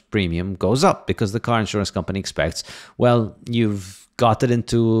insurance premium goes up because the car insurance company expects, well, you've gotten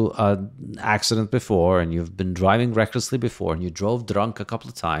into an accident before and you've been driving recklessly before and you drove drunk a couple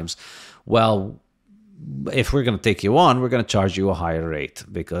of times. Well, if we're going to take you on, we're going to charge you a higher rate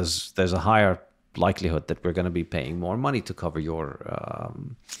because there's a higher likelihood that we're going to be paying more money to cover your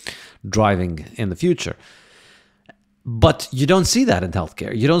driving in the future. But you don't see that in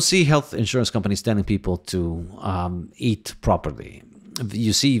healthcare. You don't see health insurance companies telling people to eat properly.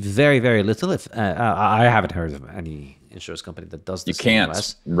 You see very, very little. I haven't heard of any insurance company that does this. You can't.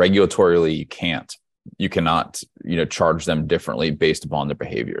 Regulatorily, you can't. You cannot, charge them differently based upon their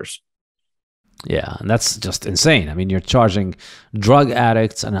behaviors. Yeah, and that's just insane. I mean, you're charging drug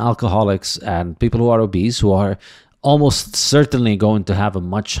addicts and alcoholics and people who are obese, who are almost certainly going to have a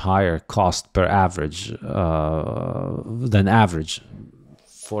much higher cost per average than average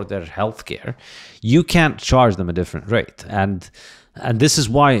for their healthcare. You can't charge them a different rate. And this is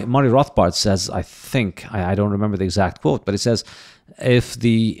why Murray Rothbard says, I don't remember the exact quote, but it says, if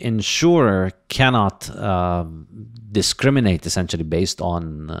the insurer cannot discriminate essentially based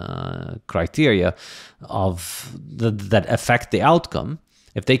on criteria that affect the outcome,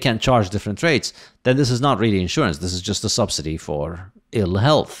 if they can't charge different rates, then this is not really insurance. This is just a subsidy for ill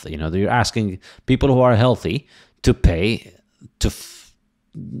health. You're asking people who are healthy to pay to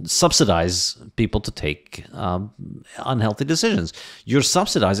subsidize people to take unhealthy decisions. You're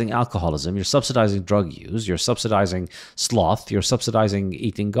subsidizing alcoholism, you're subsidizing drug use, you're subsidizing sloth, you're subsidizing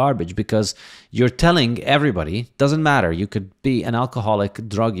eating garbage because you're telling everybody, doesn't matter, you could be an alcoholic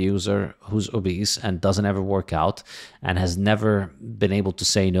drug user who's obese and doesn't ever work out and has never been able to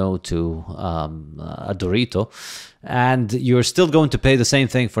say no to a Dorito, and you're still going to pay the same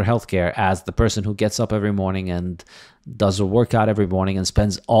thing for healthcare as the person who gets up every morning and does a workout every morning and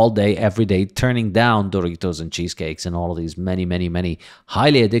spends all day, every day, turning down Doritos and cheesecakes and all of these many, many, many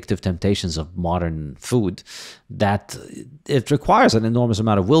highly addictive temptations of modern food, that it requires an enormous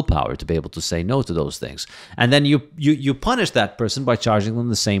amount of willpower to be able to say no to those things. And then you punish that person by charging them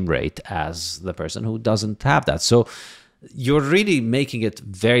the same rate as the person who doesn't have that. So you're really making it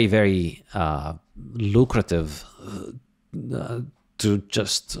very, very lucrative to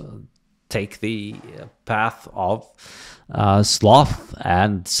just take the path of sloth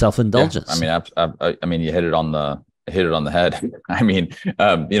and self-indulgence. Yeah, I mean, you hit it on the head. I mean,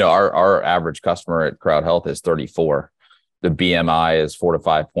 our average customer at CrowdHealth is 34. The BMI is 4 to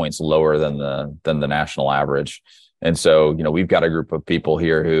 5 points lower than the national average. And so, we've got a group of people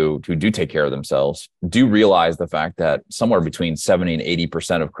here who do take care of themselves, do realize the fact that somewhere between 70 and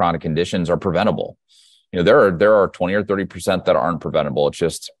 80% of chronic conditions are preventable. There are 20 or 30% that aren't preventable. It's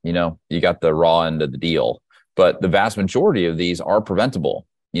just, you got the raw end of the deal, but the vast majority of these are preventable,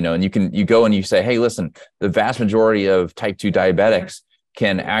 and you go and you say, hey, listen, the vast majority of type 2 diabetics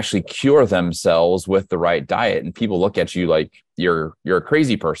can actually cure themselves with the right diet. And people look at you like you're a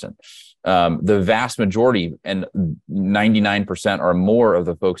crazy person. The vast majority and 99% or more of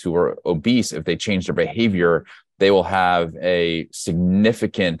the folks who are obese, if they change their behavior, they will have a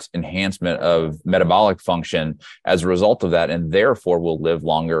significant enhancement of metabolic function as a result of that, and therefore will live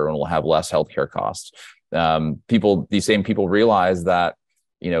longer and will have less healthcare costs. These same people realize that,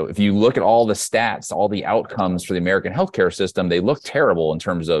 if you look at all the stats, all the outcomes for the American healthcare system, they look terrible in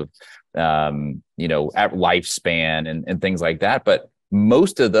terms of, lifespan and things like that. But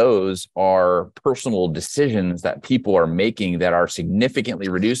most of those are personal decisions that people are making that are significantly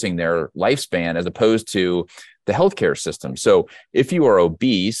reducing their lifespan as opposed to the healthcare system. So if you are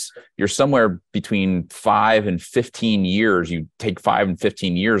obese, you're somewhere between 5 and 15 years. You take 5 and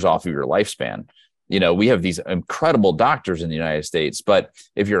 15 years off of your lifespan. we have these incredible doctors in the United States, but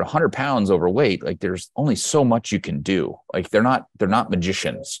if you're 100 pounds overweight, like there's only so much you can do. Like they're not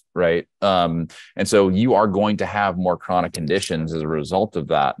magicians, right? And so you are going to have more chronic conditions as a result of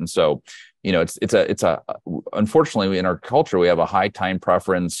that. And so, it's a unfortunately in our culture, we have a high time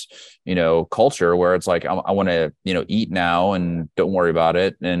preference, culture where it's like, I want to, eat now and don't worry about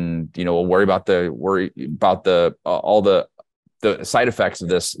it. And, we'll worry about all the side effects of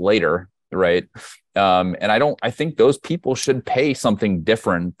this later. Right. And I think those people should pay something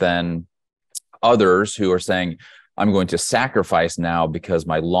different than others who are saying, I'm going to sacrifice now because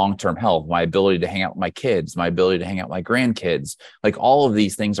my long-term health, my ability to hang out with my kids, my ability to hang out with my grandkids, like all of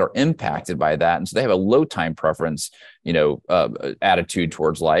these things are impacted by that. And so they have a low time preference, attitude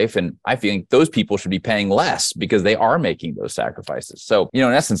towards life. And I think those people should be paying less because they are making those sacrifices. So, in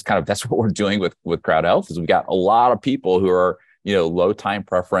essence, kind of that's what we're doing with Crowd Health is we've got a lot of people who are low time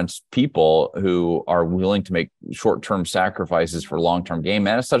preference people who are willing to make short-term sacrifices for long-term gain.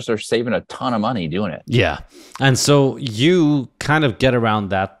 And as such, they're saving a ton of money doing it. Yeah. And so you kind of get around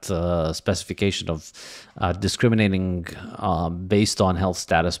that specification of discriminating based on health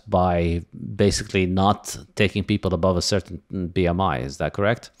status by basically not taking people above a certain BMI. Is that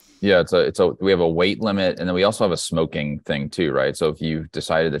correct? Yeah, we have a weight limit, and then we also have a smoking thing too, right? So if you've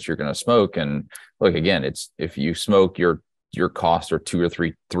decided that you're going to smoke, and look, again, if you smoke, your costs are 2 or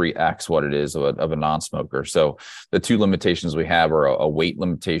 3x what it is of a non-smoker. So the two limitations we have are a weight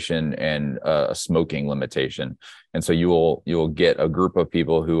limitation and a smoking limitation. And so you will get a group of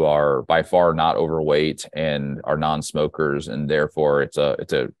people who are by far not overweight and are non-smokers, and therefore it's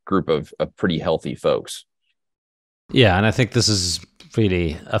a group of pretty healthy folks. Yeah, and I think this is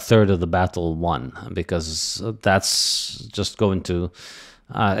really a third of the battle won, because that's just going to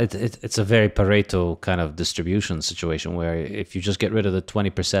it's a very Pareto kind of distribution situation where if you just get rid of the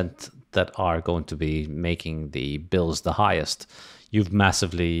 20% that are going to be making the bills the highest, you've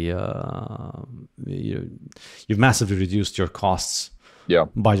massively reduced your costs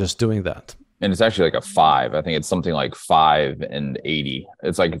by just doing that. And it's actually like a 5. I think it's something like 5 and 80.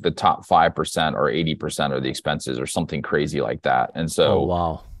 It's like the top 5% or 80% of the expenses or something crazy like that. And so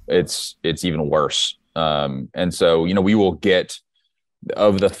wow, it's even worse. And so, we will get,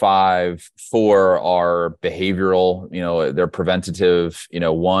 of the 5, 4 are behavioral, they're preventative.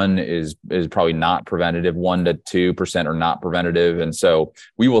 1 is probably not preventative. 1 to 2% are not preventative. And so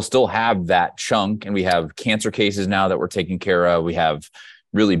we will still have that chunk, and we have cancer cases now that we're taking care of. We have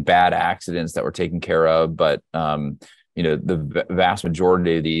really bad accidents that we're taking care of. But, the vast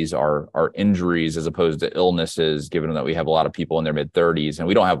majority of these are injuries as opposed to illnesses, given that we have a lot of people in their mid 30s, and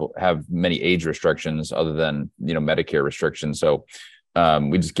we don't have many age restrictions other than, Medicare restrictions. So,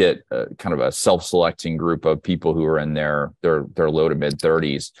 we just get kind of a self-selecting group of people who are in their low to mid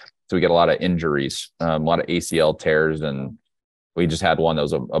 30s. So we get a lot of injuries, a lot of ACL tears, and we just had one that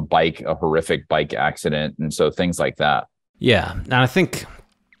was a horrific bike accident, and so things like that. Yeah, and I think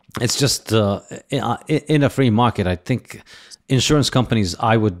it's just in a free market. I think insurance companies,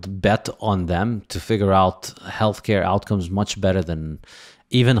 I would bet on them to figure out healthcare outcomes much better than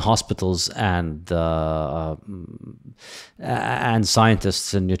even hospitals and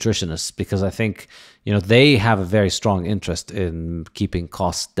scientists and nutritionists, because I think they have a very strong interest in keeping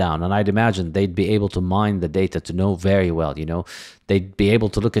costs down, and I'd imagine they'd be able to mine the data to know very well. They'd be able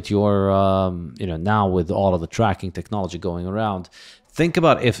to look at your now with all of the tracking technology going around. Think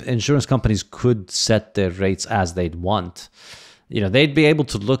about if insurance companies could set their rates as they'd want. They'd be able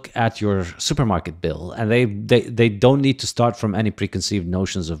to look at your supermarket bill, and they don't need to start from any preconceived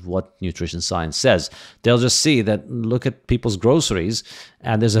notions of what nutrition science says. They'll just see that, look at people's groceries,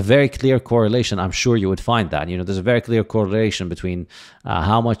 and there's a very clear correlation. I'm sure you would find that. There's a very clear correlation between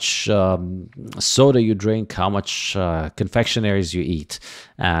how much soda you drink, how much confectionaries you eat,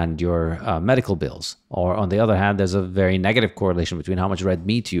 and your medical bills. Or on the other hand, there's a very negative correlation between how much red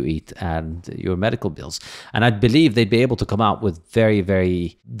meat you eat and your medical bills. And I believe they'd be able to come out with very,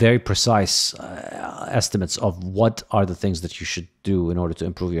 very, very precise estimates of what are the things that you should do in order to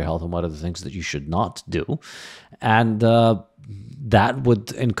improve your health and what are the things that you should not do. And that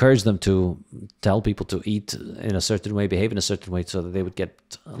would encourage them to tell people to eat in a certain way, behave in a certain way, so that they would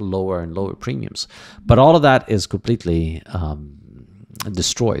get lower and lower premiums. But all of that is completely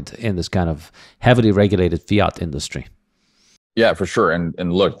destroyed in this kind of heavily regulated fiat industry. Yeah, for sure.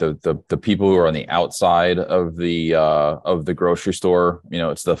 And look, the people who are on the outside of the grocery store,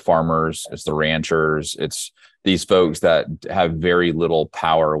 it's the farmers, it's the ranchers, it's these folks that have very little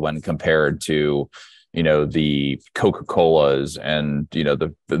power when compared to, the Coca-Colas and,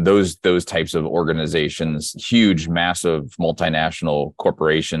 those types of organizations, huge, massive multinational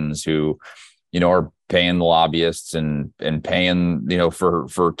corporations who, are paying the lobbyists and paying,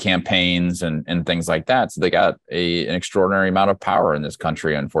 for campaigns and things like that. So they got an extraordinary amount of power in this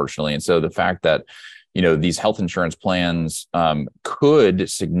country, unfortunately. And so the fact that, these health insurance plans could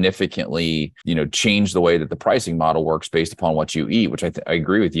significantly, change the way that the pricing model works based upon what you eat, which I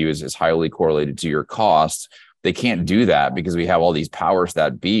agree with you is highly correlated to your cost. They can't do that because we have all these powers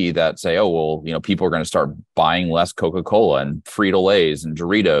that be that say, oh, well, people are going to start buying less Coca-Cola and Frito-Lays and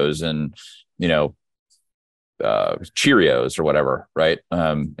Doritos and, Cheerios or whatever, right?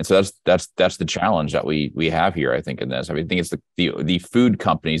 And so that's the challenge that we have here, I think, in this. I think it's the food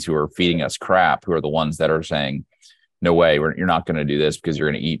companies who are feeding us crap who are the ones that are saying, no way, you're not going to do this because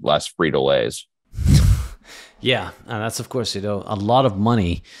you're going to eat less Frito-Lays. Yeah, and that's, of course, a lot of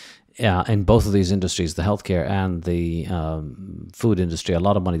money in both of these industries, the healthcare and the food industry. A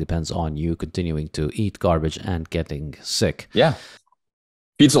lot of money depends on you continuing to eat garbage and getting sick. Yeah.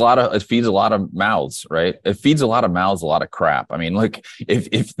 It feeds a lot of mouths, right? It feeds a lot of mouths, a lot of crap. I mean, look,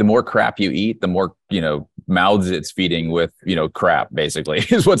 if the more crap you eat, the more, mouths it's feeding with, crap, basically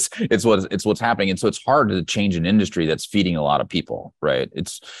is what's happening. And so it's hard to change an industry that's feeding a lot of people, right?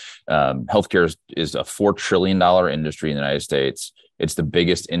 It's healthcare is a $4 trillion industry in the United States. It's the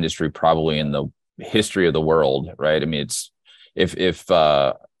biggest industry probably in the history of the world, right? I mean, it's if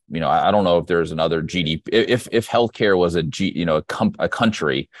I don't know if there's another GDP. If healthcare was a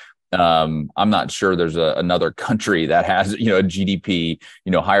country, I'm not sure there's another country that has a GDP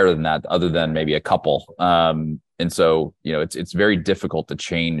higher than that, other than maybe a couple. And so it's very difficult to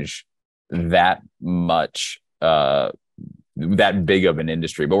change that much, that big of an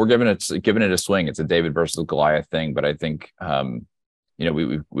industry. But we're giving it a swing. It's a David versus Goliath thing. But I think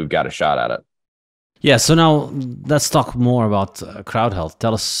we've got a shot at it. Yeah, so now let's talk more about Crowdhealth.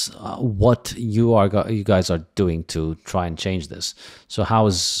 Tell us what you guys are doing to try and change this. So how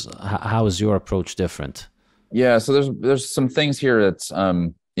is your approach different? Yeah, so there's some things here that's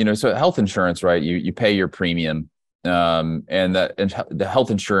so health insurance, right? You pay your premium, and the health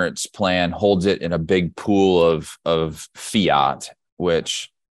insurance plan holds it in a big pool of fiat,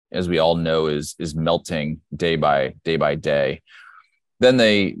 which, as we all know, is melting day by day. Then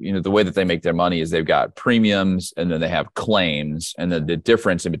they, the way that they make their money is they've got premiums and then they have claims, and then the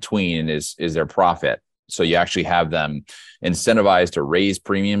difference in between is their profit. So you actually have them incentivized to raise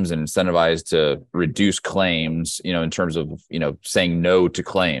premiums and incentivized to reduce claims, in terms of, saying no to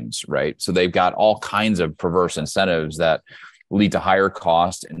claims, right? So they've got all kinds of perverse incentives that lead to higher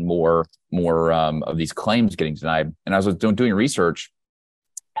cost and more of these claims getting denied. And as I was doing research,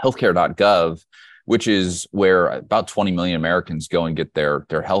 healthcare.gov, which is where about 20 million Americans go and get their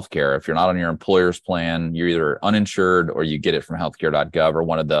healthcare. If you're not on your employer's plan, you're either uninsured or you get it from healthcare.gov or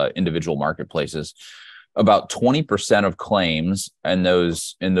one of the individual marketplaces. About 20% of claims in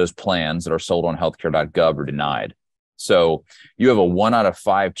those plans that are sold on healthcare.gov are denied. So you have a 1 out of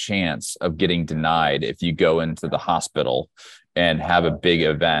 5 chance of getting denied if you go into the hospital and have a big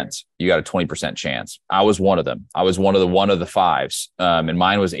event. You got a 20% chance. I was one of them. I was one of the fives, and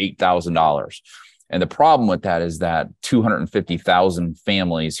mine was $8,000. And the problem with that is that 250,000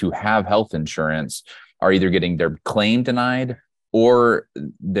 families who have health insurance are either getting their claim denied or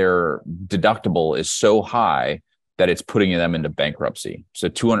their deductible is so high that it's putting them into bankruptcy. So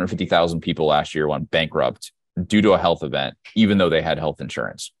 250,000 people last year went bankrupt due to a health event, even though they had health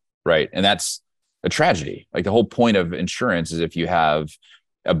insurance, right? And that's a tragedy. Like, the whole point of insurance is if you have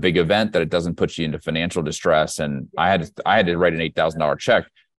a big event, that it doesn't put you into financial distress. And I had to write an $8,000 check.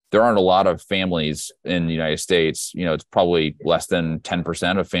 There aren't a lot of families in the United States. It's probably less than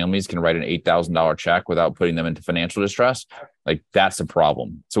 10% of families can write an $8,000 check without putting them into financial distress. Like, that's a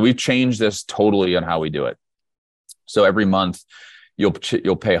problem. So we've changed this totally on how we do it. So every month you'll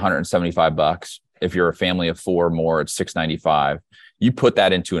pay $175. If you're a family of 4 or more, it's $695. You put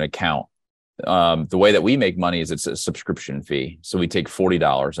that into an account. The way that we make money is it's a subscription fee. So we take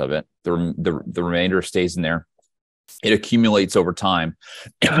 $40 of it. The remainder stays in there. It accumulates over time.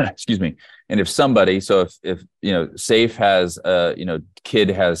 Excuse me. And if somebody, so if Saif has kid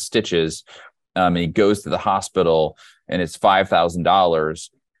has stitches, and he goes to the hospital and it's $5,000,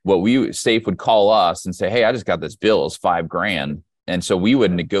 Saif would call us and say, hey, I just got this bill, it's $5,000. And so we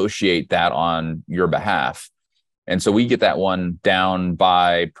would negotiate that on your behalf. And so we get that one down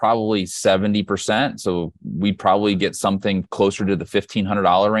by probably 70%. So we'd probably get something closer to the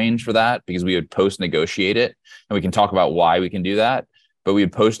 $1,500 range for that, because we would post negotiate it. And we can talk about why we can do that. But we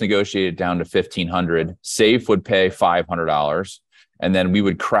would post negotiate it down to $1,500. Safe would pay $500. And then we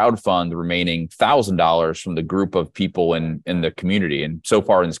would crowdfund the remaining $1,000 from the group of people in the community. And so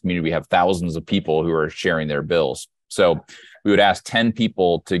far in this community, we have thousands of people who are sharing their bills. So we would ask 10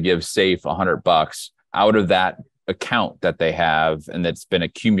 people to give Safe $100 out of that account that they have and that's been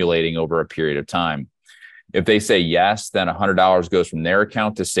accumulating over a period of time. If they say yes, then $100 goes from their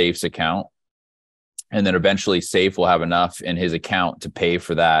account to Safe's account. And then eventually Safe will have enough in his account to pay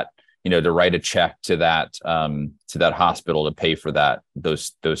for that, to write a check to that hospital to pay for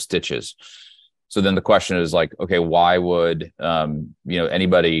those stitches. So then the question is like, okay, why would,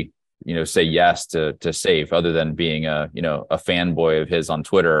 anybody, say yes to Safe other than being a fanboy of his on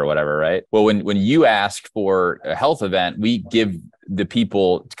Twitter or whatever, right? Well, when you ask for a health event, we give the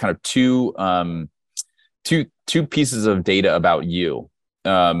people kind of two pieces of data about you.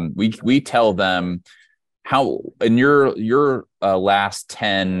 We tell them how in your last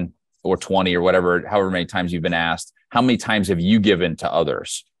 10 or 20 or whatever, however many times you've been asked, how many times have you given to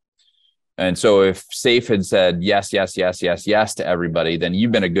others? And so if Safe had said yes, yes, yes, yes, yes to everybody, then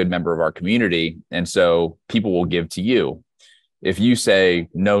you've been a good member of our community. And so people will give to you. If you say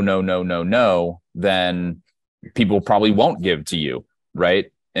no, no, no, no, no, then people probably won't give to you,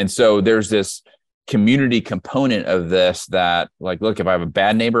 right? And so there's this community component of this that, like, look, if I have a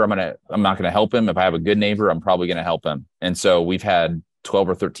bad neighbor, I'm not gonna help him. If I have a good neighbor, I'm probably gonna help him. And so we've had 12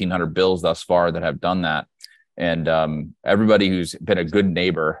 or 1,300 bills thus far that have done that. And everybody who's been a good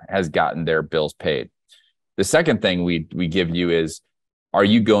neighbor has gotten their bills paid. The second thing we give you is, are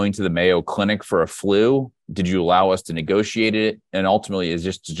you going to the Mayo Clinic for a flu? Did you allow us to negotiate it? And ultimately, is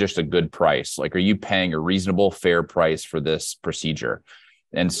just a good price? Like, are you paying a reasonable, fair price for this procedure?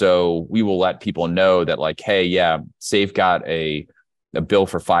 And so we will let people know that, like, hey, yeah, Safe got a bill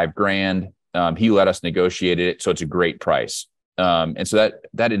for $5,000. He let us negotiate it, so it's a great price. And so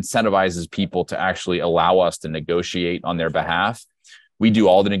that incentivizes people to actually allow us to negotiate on their behalf. We do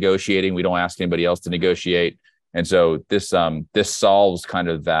all the negotiating. We don't ask anybody else to negotiate. And so this solves kind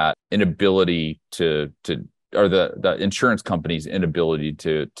of that inability or the insurance company's inability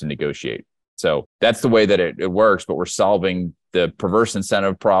to negotiate. So that's the way that it works. But we're solving the perverse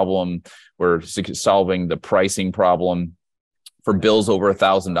incentive problem. We're solving the pricing problem. For bills over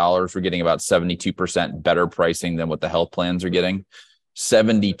 $1,000, we're getting about 72% better pricing than what the health plans are getting.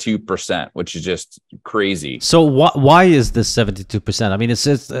 72%, which is just crazy. So why is this 72%? I mean,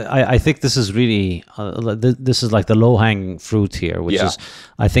 I think this is really this is like the low hanging fruit here, which is,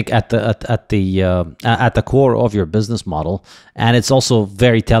 I think, at the core of your business model, and it's also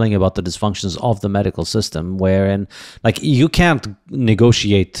very telling about the dysfunctions of the medical system, wherein, like, you can't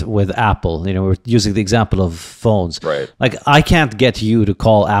negotiate with Apple. We're using the example of phones, right? Like, I can't get you to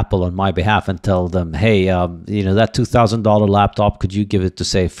call Apple on my behalf and tell them, hey, that $2,000 laptop, could you give it to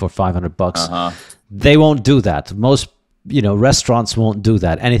Safe for $500? They won't do that. Most restaurants won't do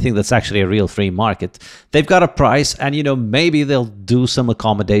that. Anything that's actually a real free market, they've got a price, and maybe they'll do some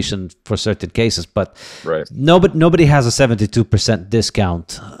accommodation for certain cases, but right. Nobody has a 72%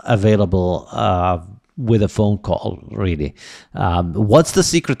 discount available with a phone call, really. What's the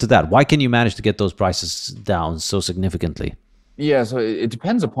secret to that? Why can you manage to get those prices down so significantly? Yeah, so it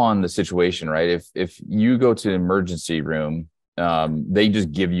depends upon the situation, right? If you go to an emergency room, they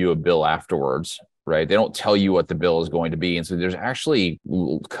just give you a bill afterwards, right? They don't tell you what the bill is going to be. And so there's actually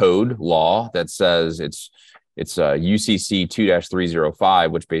code law that says it's UCC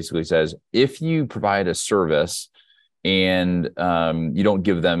 2-305, which basically says if you provide a service and you don't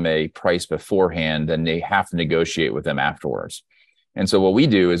give them a price beforehand, then they have to negotiate with them afterwards. And so what we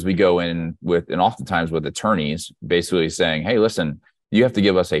do is we go in and oftentimes with attorneys, basically saying, hey, listen, you have to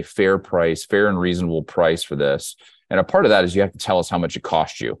give us a fair and reasonable price for this. And a part of that is you have to tell us how much it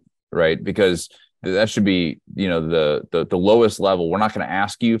cost you, right? Because that should be, the lowest level. We're not going to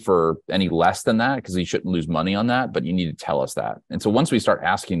ask you for any less than that, because you shouldn't lose money on that, but you need to tell us that. And so once we start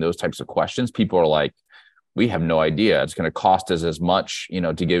asking those types of questions, people are like, we have no idea. It's going to cost us as much,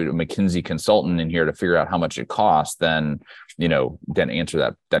 to get a McKinsey consultant in here to figure out how much it costs, then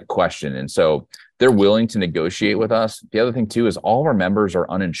answer that question. And so they're willing to negotiate with us. The other thing too is all of our members are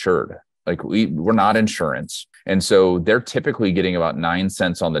uninsured. Like, we're not insurance. And so they're typically getting about 9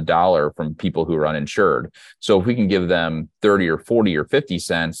 cents on the dollar from people who are uninsured. So if we can give them 30 or 40 or 50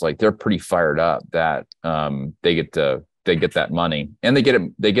 cents, like, they're pretty fired up that they get that money, and they get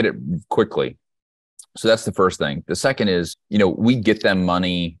it quickly. So that's the first thing. The second is, we get them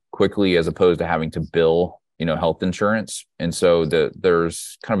money quickly as opposed to having to bill, health insurance. And so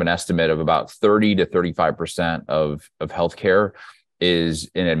there's kind of an estimate of about 30 to 35% of healthcare is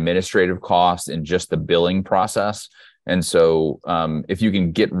an administrative cost in just the billing process. And so if you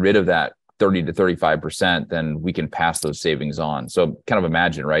can get rid of that 30 to 35%, then we can pass those savings on. So kind of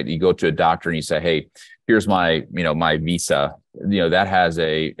imagine, right? You go to a doctor and you say, hey, here's my visa, that has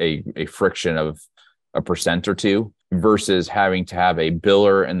a friction of 1% or 2%. versus having to have a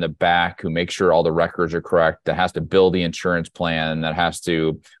biller in the back who makes sure all the records are correct, that has to bill the insurance plan, that has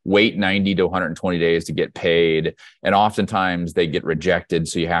to wait 90 to 120 days to get paid. And oftentimes they get rejected,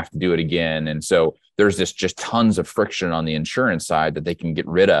 so you have to do it again. And so there's just tons of friction on the insurance side that they can get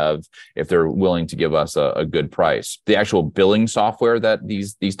rid of if they're willing to give us a good price. The actual billing software that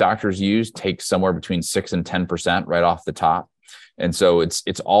these doctors use takes somewhere between 6 and 10% right off the top. And so it's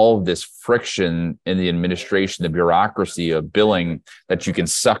all of this friction in the administration, the bureaucracy of billing that you can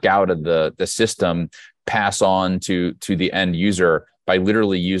suck out of the system, pass on to the end user by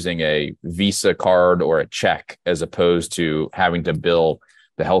literally using a Visa card or a check, as opposed to having to bill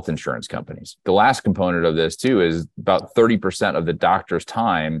the health insurance companies. The last component of this too is about 30% of the doctor's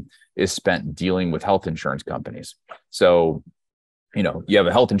time is spent dealing with health insurance companies. So, you have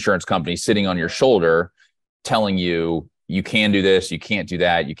a health insurance company sitting on your shoulder telling you, you can do this, you can't do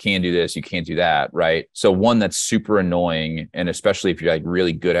that, you can do this, you can't do that, right? So one that's super annoying, and especially if you're like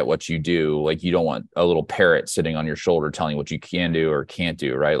really good at what you do, like you don't want a little parrot sitting on your shoulder telling you what you can do or can't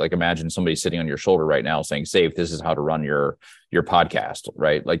do, right? Like imagine somebody sitting on your shoulder right now saying, Saif, this is how to run your podcast,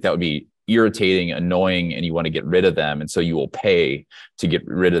 right? Like that would be irritating, annoying, and you want to get rid of them. And so you will pay to get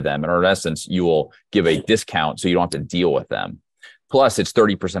rid of them. And in essence, you will give a discount so you don't have to deal with them. Plus, it's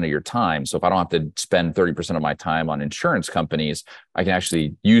 30% of your time. So if I don't have to spend 30% of my time on insurance companies, I can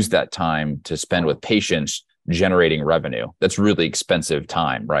actually use that time to spend with patients generating revenue. That's really expensive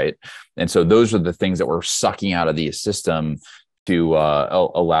time, right? And so those are the things that we're sucking out of the system to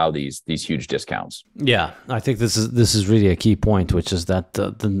allow these huge discounts. Yeah, I think this is really a key point, which is that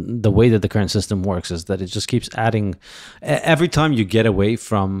the way that the current system works is that it just keeps adding. Every time you get away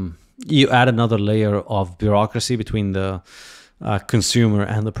from, you add another layer of bureaucracy between the consumer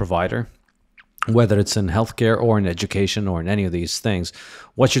and the provider, whether it's in healthcare or in education or in any of these things.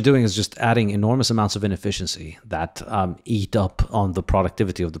 What you're doing is just adding enormous amounts of inefficiency that eat up on the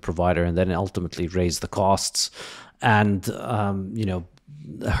productivity of the provider, and then ultimately raise the costs and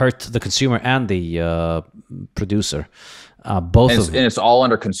hurt the consumer and the producer. Both of them. And it's all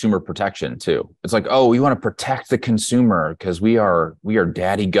under consumer protection too. It's like, oh, we want to protect the consumer because we are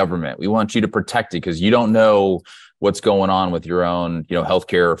daddy government. We want you to protect it because you don't know what's going on with your own,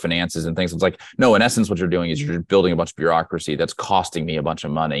 healthcare or finances and things. It's like, no, in essence, what you're doing is you're building a bunch of bureaucracy that's costing me a bunch of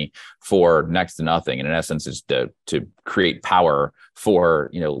money for next to nothing. And in essence, it's to create power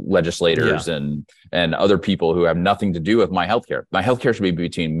for, legislators and other people who have nothing to do with my healthcare. My healthcare should be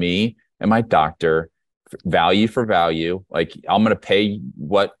between me and my doctor, value for value. Like I'm going to pay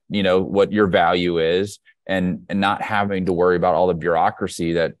what your value is, and not having to worry about all the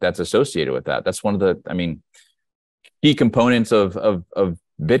bureaucracy that's associated with that. That's one of the, key components of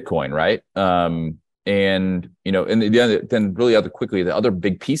Bitcoin, right? And the other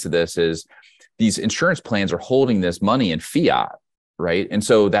big piece of this is these insurance plans are holding this money in fiat, right? And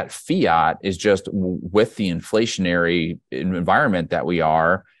so that fiat is just, with the inflationary environment that we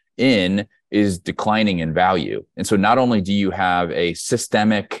are in, is declining in value. And so not only do you have a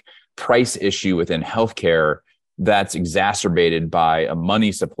systemic price issue within healthcare that's exacerbated by a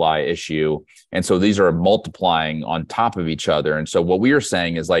money supply issue. And so these are multiplying on top of each other. And so what we are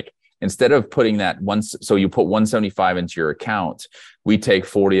saying is, like, instead of putting that so you put 175 into your account, we take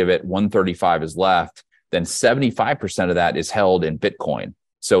 40 of it, 135 is left, then 75% of that is held in Bitcoin.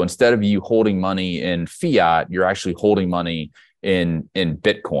 So instead of you holding money in fiat, you're actually holding money in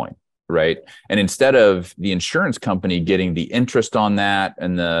Bitcoin. Right. And instead of the insurance company getting the interest on that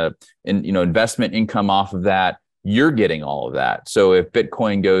and the investment income off of that, you're getting all of that. So if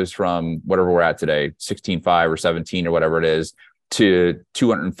Bitcoin goes from whatever we're at today, 16.5 or 17 or whatever it is, to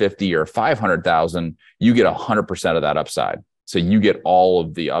 250 or 500,000, you get 100% of that upside. So you get all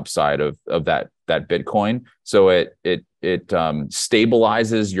of the upside of that Bitcoin. So it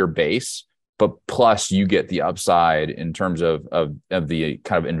stabilizes your base, but plus you get the upside in terms of the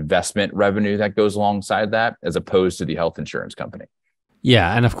kind of investment revenue that goes alongside that, as opposed to the health insurance company.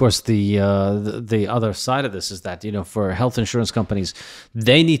 Yeah, and of course the other side of this is that, for health insurance companies,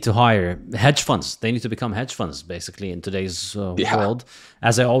 they need to hire hedge funds. They need to become hedge funds, basically, in today's world.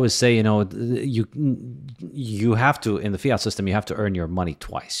 As I always say, you have to, in the fiat system, you have to earn your money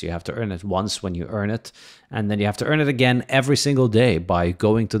twice. You have to earn it once when you earn it, and then you have to earn it again every single day by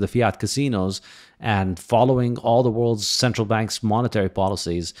going to the fiat casinos and following all the world's central banks' monetary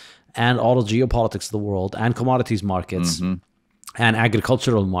policies and all the geopolitics of the world and commodities markets. Mm-hmm. and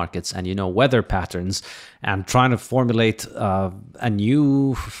agricultural markets and weather patterns, and trying to formulate a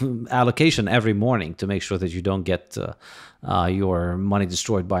new allocation every morning to make sure that you don't get your money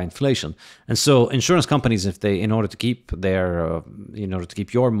destroyed by inflation. And so insurance companies, if they, in order to keep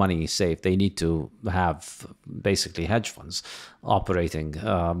your money safe, they need to have basically hedge funds operating,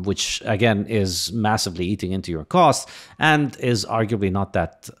 which again is massively eating into your costs and is arguably not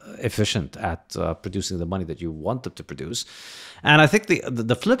that efficient at producing the money that you want them to produce. And I think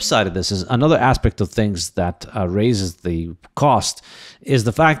the flip side of this is another aspect of things that raises the cost is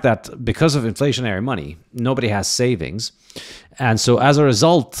the fact that because of inflationary money, nobody has savings. And so as a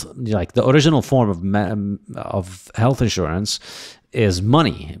result, like the original form of health insurance is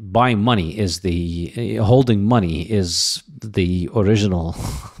money. Buying money is holding money is the original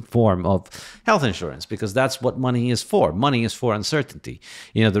form of health insurance, because that's what money is for. Money is for uncertainty.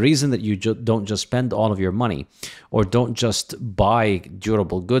 The reason that you don't just spend all of your money or don't just buy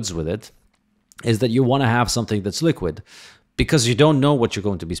durable goods with it is that you want to have something that's liquid, because you don't know what you're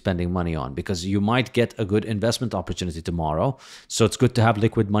going to be spending money on, because you might get a good investment opportunity tomorrow. So it's good to have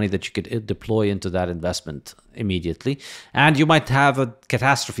liquid money that you could deploy into that investment immediately. And you might have a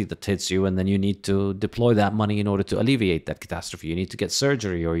catastrophe that hits you, and then you need to deploy that money in order to alleviate that catastrophe. You need to get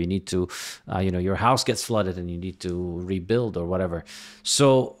surgery, or you need to, your house gets flooded and you need to rebuild or whatever.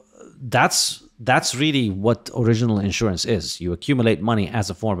 So that's really what original insurance is. You accumulate money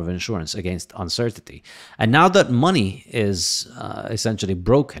as a form of insurance against uncertainty. And now that money is essentially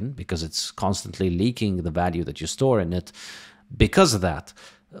broken because it's constantly leaking the value that you store in it, because of that,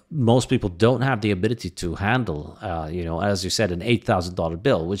 most people don't have the ability to handle, as you said, an $8,000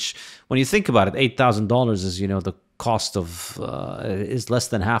 bill, which when you think about it, $8,000 is, the cost of is less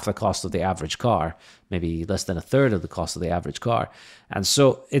than half the cost of the average car, maybe less than a third of the cost of the average car. And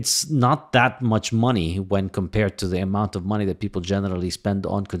so it's not that much money when compared to the amount of money that people generally spend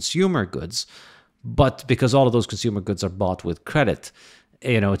on consumer goods. But because all of those consumer goods are bought with credit,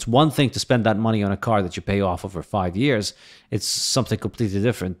 it's one thing to spend that money on a car that you pay off over 5 years. It's something completely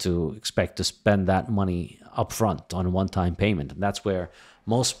different to expect to spend that money upfront on a one-time payment. And that's where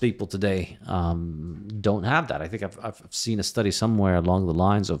most people today don't have that. I think I've seen a study somewhere along the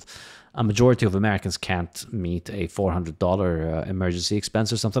lines of a majority of Americans can't meet a $400 emergency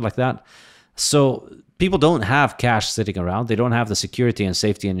expense or something like that. So people don't have cash sitting around. They don't have the security and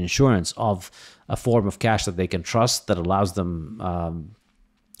safety and insurance of a form of cash that they can trust, that allows them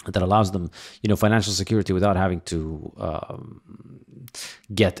financial security without having to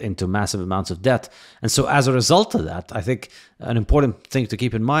get into massive amounts of debt. And so as a result of that, I think an important thing to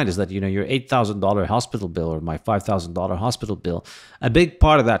keep in mind is that, your $8,000 hospital bill or my $5,000 hospital bill, a big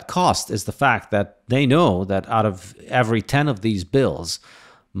part of that cost is the fact that they know that out of every 10 of these bills,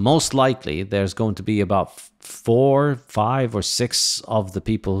 most likely there's going to be about 4, 5, or 6 of the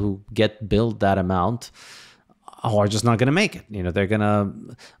people who get billed that amount are just not going to make it. They're going to,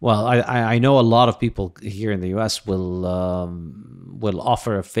 I know a lot of people here in the US will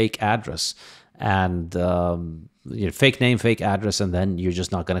offer a fake address and fake name, fake address, and then you're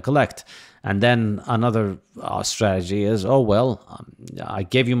just not going to collect. And then another strategy is, I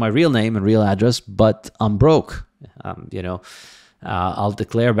gave you my real name and real address, but I'm broke. I'll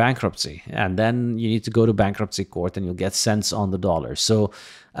declare bankruptcy, and then you need to go to bankruptcy court and you'll get cents on the dollar. So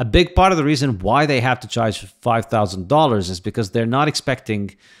a big part of the reason why they have to charge $5,000 is because they're not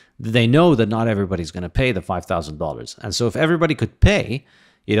expecting, they know that not everybody's going to pay the $5,000. And so if everybody could pay,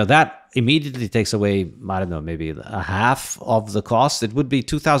 that immediately takes away, I don't know, maybe a half of the cost. It would be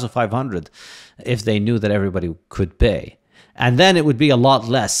 $2,500 if they knew that everybody could pay. And then it would be a lot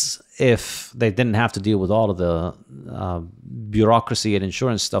less if they didn't have to deal with all of the bureaucracy and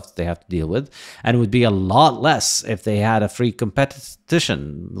insurance stuff that they have to deal with. And it would be a lot less if they had a free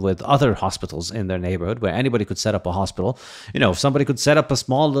competition with other hospitals in their neighborhood where anybody could set up a hospital. If somebody could set up a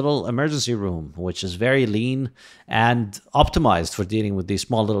small little emergency room, which is very lean and optimized for dealing with these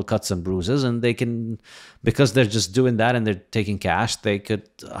small little cuts and bruises, and they can, because they're just doing that and they're taking cash, they could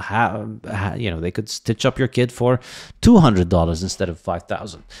they could stitch up your kid for $200 instead of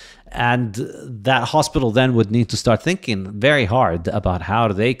 $5,000. And that hospital then would need to start thinking very hard about how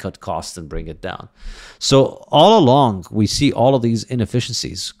do they cut costs and bring it down. So all along, we see all of these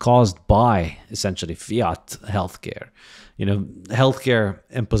inefficiencies caused by essentially fiat healthcare. Healthcare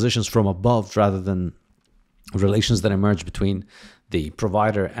impositions from above rather than relations that emerge between the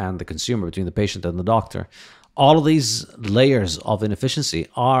provider and the consumer, between the patient and the doctor. All of these layers of inefficiency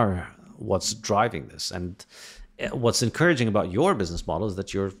are what's driving this. And what's encouraging about your business model is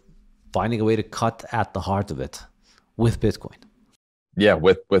that you're finding a way to cut at the heart of it with Bitcoin. Yeah,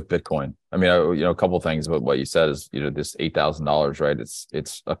 with Bitcoin. I mean, a couple of things about what you said is, this $8,000, right?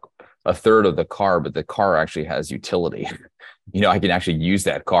 It's a third of the car, but the car actually has utility. I can actually use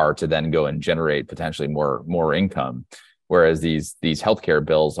that car to then go and generate potentially more income. Whereas these healthcare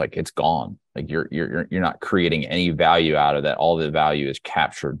bills, like, it's gone. Like, you're not creating any value out of that. All the value is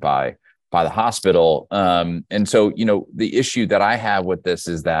captured by the hospital. And so, the issue that I have with this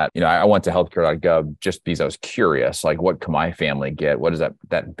is that, I went to healthcare.gov just because I was curious, like, what can my family get? What does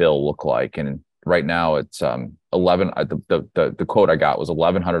that bill look like? And right now it's 11. The quote I got was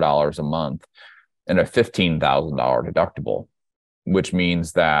 $1,100 a month and a $15,000 deductible, which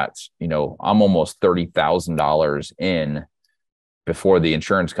means that, I'm almost $30,000 in before the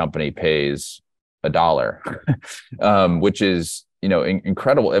insurance company pays a dollar, which is,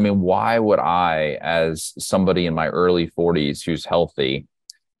 incredible. I mean, why would I, as somebody in my early 40s who's healthy,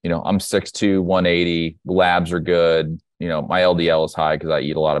 I'm 6'2", 180, labs are good. My LDL is high because I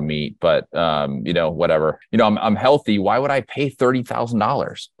eat a lot of meat, but, whatever, I'm healthy. Why would I pay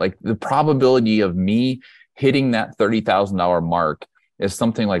 $30,000? Like, the probability of me hitting that $30,000 mark is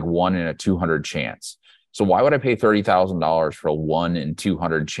something like 1 in a 200 chance. So why would I pay $30,000 for a 1 in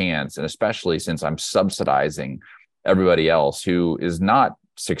 200 chance? And especially since I'm subsidizing everybody else who is not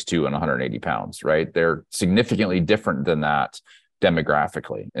 6'2" and 180 pounds, right? They're significantly different than that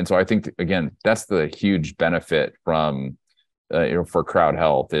demographically. And so I think, again, that's the huge benefit from, for Crowd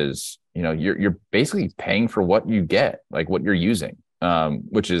Health is, you're basically paying for what you get, like what you're using,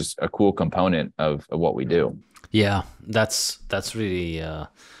 which is a cool component of what we do. Yeah, that's really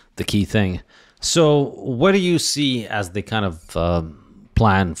the key thing. So what do you see as the kind of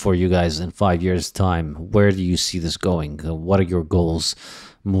plan for you guys in 5 years' time? Where do you see this going? What are your goals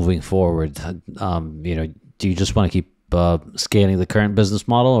moving forward? Do you just want to keep scaling the current business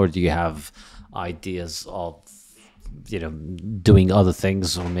model, or do you have ideas of, doing other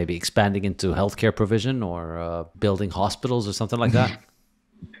things, or maybe expanding into healthcare provision, or building hospitals or something like that?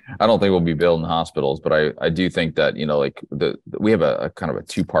 I don't think we'll be building hospitals, but I do think that, we have a kind of a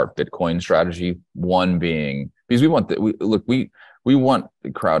two-part Bitcoin strategy. One being, because we want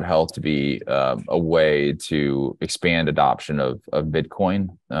Crowd Health to be a way to expand adoption of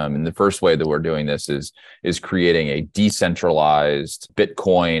Bitcoin. And the first way that we're doing this is creating a decentralized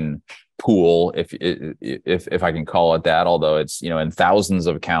Bitcoin pool, if I can call it that, although it's, in thousands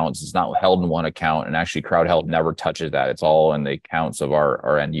of accounts. It's not held in one account, and actually Crowd Health never touches that. It's all in the accounts of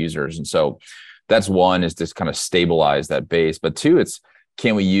our end users. And so that's one, is to kind of stabilize that base. But two, it's,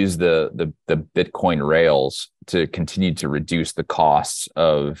 can we use the Bitcoin rails to continue to reduce the costs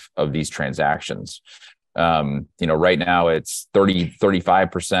of these transactions? Right now it's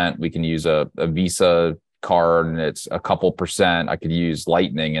 35%. We can use a Visa card and it's a couple percent. I could use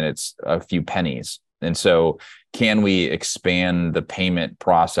Lightning and it's a few pennies. And so can we expand the payment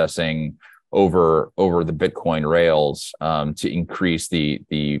processing over the Bitcoin rails to increase the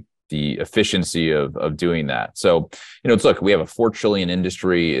efficiency of doing that? So, look, we have a 4 trillion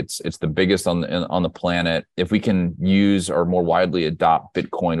industry. It's the biggest on the planet. If we can use or more widely adopt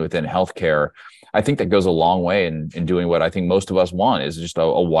Bitcoin within healthcare, I think that goes a long way in doing what I think most of us want, is just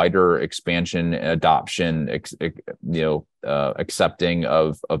a wider expansion, adoption, accepting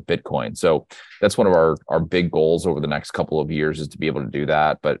of Bitcoin. So that's one of our big goals over the next couple of years, is to be able to do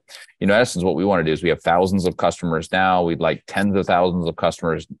that. But, in essence, what we want to do is, we have thousands of customers now. We'd like tens of thousands of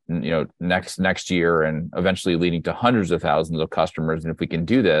customers, next year, and eventually leading to hundreds of thousands of customers. And if we can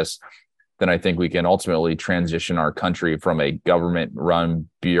do this, then I think we can ultimately transition our country from a government-run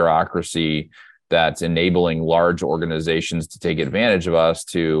bureaucracy that's enabling large organizations to take advantage of us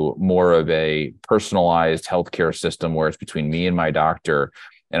to more of a personalized healthcare system, where it's between me and my doctor,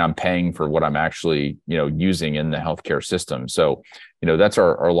 and I'm paying for what I'm actually, using in the healthcare system. So, that's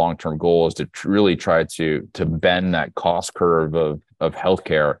our long-term goal, is to really try to bend that cost curve of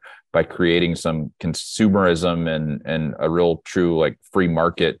healthcare by creating some consumerism and a real true, like, free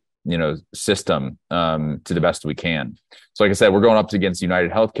market, system to the best we can. So, like I said, we're going up against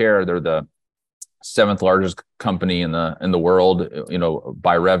United Healthcare. They're the 7th largest company in the world,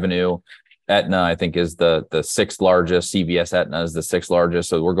 by revenue. Aetna, I think, is the 6th largest. CVS Aetna is the 6th largest.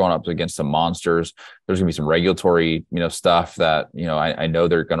 So we're going up against some monsters. There's going to be some regulatory, stuff that, I know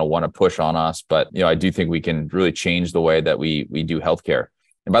they're going to want to push on us, but, I do think we can really change the way that we do healthcare.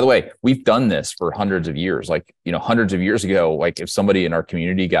 And by the way, we've done this for hundreds of years. Like, hundreds of years ago, like, if somebody in our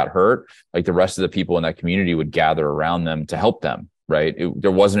community got hurt, like, the rest of the people in that community would gather around them to help them. Right.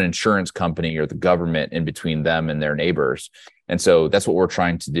 There was an insurance company or the government in between them and their neighbors. And so that's what we're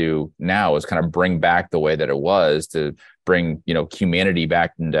trying to do now, is kind of bring back the way that it was, to bring, humanity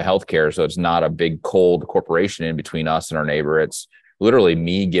back into healthcare. So it's not a big cold corporation in between us and our neighbor. It's literally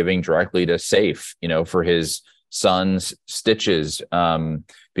me giving directly to Safe, for his son's stitches,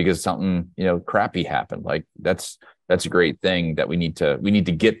 because something, crappy happened. Like that's a great thing that we need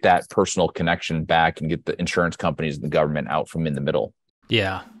to get that personal connection back and get the insurance companies and the government out from in the middle.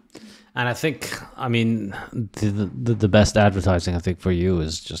 Yeah. And I think, the best advertising, I think, for you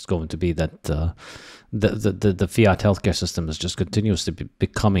is just going to be that the fiat healthcare system is just continuously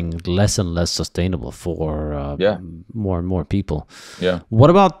becoming less and less sustainable for more and more people. Yeah. What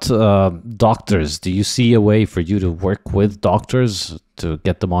about doctors? Do you see a way for you to work with doctors to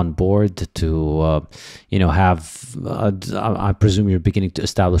get them on board to, have, I presume you're beginning to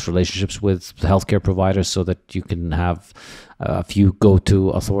establish relationships with healthcare providers so that you can have a few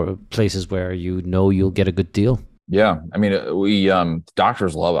go-to places where you'll get a good deal? Yeah. I mean, we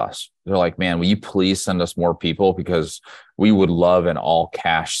doctors love us. They're like, man, will you please send us more people? Because we would love an all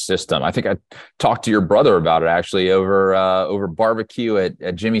cash system. I think I talked to your brother about it actually over barbecue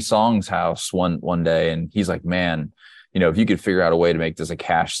at Jimmy Song's house one day. And he's like, man, if you could figure out a way to make this a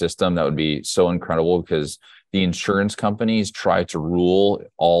cash system, that would be so incredible, because the insurance companies try to rule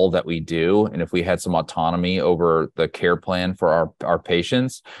all that we do. And if we had some autonomy over the care plan for our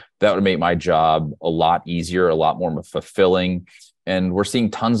patients, that would make my job a lot easier, a lot more fulfilling. And we're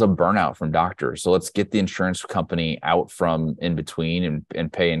seeing tons of burnout from doctors. So let's get the insurance company out from in between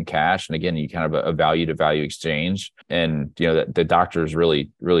and pay in cash. And again, you kind of a value to value exchange. And the doctors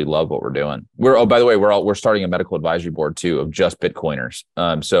really, really love what we're doing. By the way, we're starting a medical advisory board too of just Bitcoiners.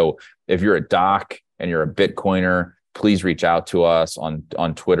 So if you're a doc and you're a Bitcoiner, please reach out to us on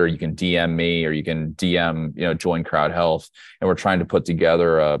Twitter. You can DM me, or you can DM, join Crowdhealth. And we're trying to put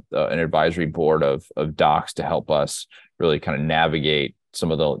together an advisory board of docs to help us really kind of navigate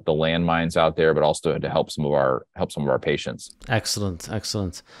some of the landmines out there, but also to help some of our patients. Excellent.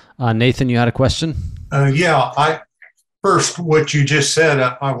 Nathan, you had a question? First, what you just said,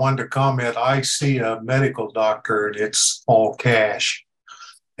 I wanted to comment. I see a medical doctor and it's all cash,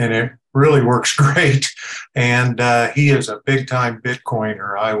 and it really works great. And he is a big time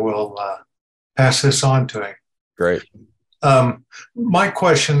Bitcoiner. I will pass this on to him. Great. My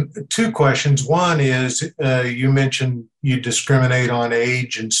question, two questions. One is, you mentioned you discriminate on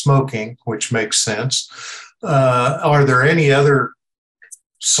age and smoking, which makes sense. Are there any other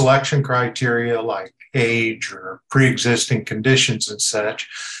selection criteria like age or pre-existing conditions and such?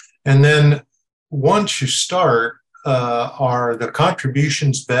 And then once you start, are the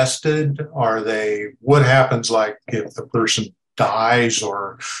contributions vested? What happens like if the person dies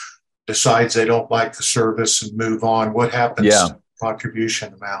or decides they don't like the service and move on? What happens to the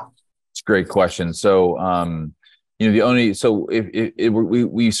contribution amount? It's a great question. So,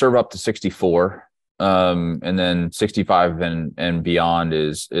 we serve up to 64, and then 65 and beyond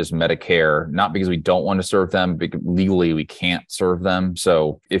is Medicare, not because we don't want to serve them, because legally we can't serve them.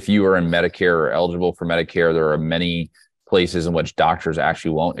 So if you are in Medicare or eligible for Medicare, there are many places in which doctors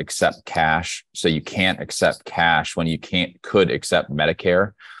actually won't accept cash. So you can't accept cash when you could accept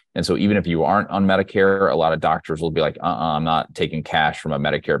Medicare. And so even if you aren't on Medicare, a lot of doctors will be like, I'm not taking cash from a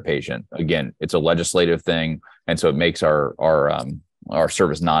Medicare patient. Again, it's a legislative thing. And so it makes our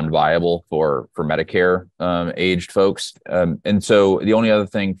service non-viable for Medicare aged folks. And so the only other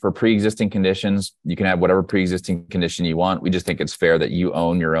thing for pre-existing conditions, you can have whatever pre-existing condition you want. We just think it's fair that you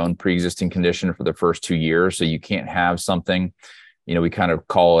own your own pre-existing condition for the first 2 years. So you can't have something, we kind of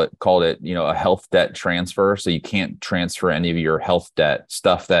called it, a health debt transfer. So you can't transfer any of your health debt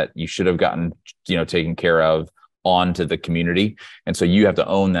stuff that you should have gotten, taken care of onto the community. And so you have to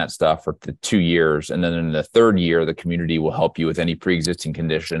own that stuff for the 2 years. And then in the third year, the community will help you with any pre-existing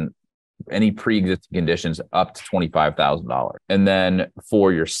conditions up to $25,000. And then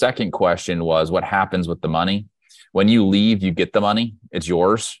for your second question was, what happens with the money? When you leave, you get the money. It's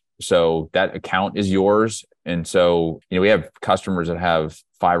yours. So that account is yours. And so, we have customers that have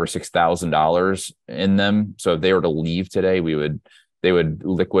 $5,000 or $6,000 in them. So if they were to leave today, they would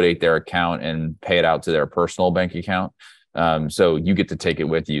liquidate their account and pay it out to their personal bank account. So you get to take it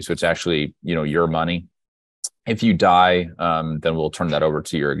with you. So it's actually, your money. If you die, then we'll turn that over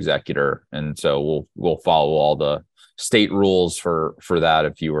to your executor. And so we'll follow all the state rules for that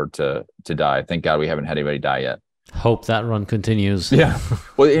if you were to die. Thank God we haven't had anybody die yet. Hope that run continues. Yeah.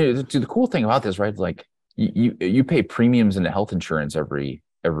 Well, the cool thing about this, right? Like you pay premiums into health insurance every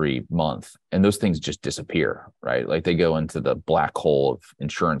month, and those things just disappear, right? Like they go into the black hole of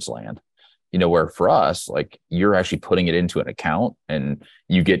insurance land, where for us, like you're actually putting it into an account and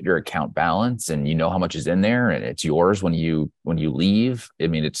you get your account balance and how much is in there and it's yours when you leave. I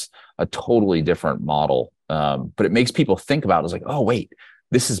mean, it's a totally different model. But it makes people think about it. It's like, oh, wait,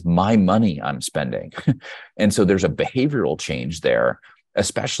 this is my money I'm spending. And so there's a behavioral change there,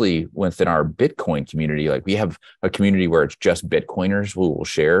 especially within our Bitcoin community. Like we have a community where it's just Bitcoiners who will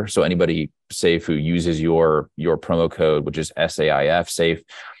share. So anybody, Safe, who uses your promo code, which is SAIF, Safe,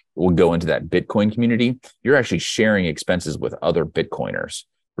 will go into that Bitcoin community. You're actually sharing expenses with other Bitcoiners,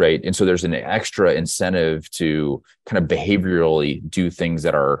 right? And so there's an extra incentive to kind of behaviorally do things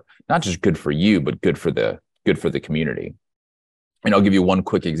that are not just good for you, but good for the community. And I'll give you one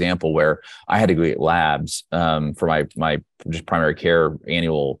quick example where I had to go get labs for my just primary care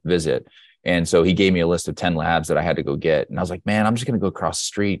annual visit. And so he gave me a list of 10 labs that I had to go get. And I was like, man, I'm just going to go across the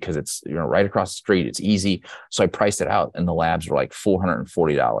street because it's, right across the street. It's easy. So I priced it out and the labs were like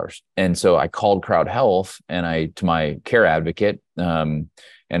 $440. And so I called Crowdhealth to my care advocate. And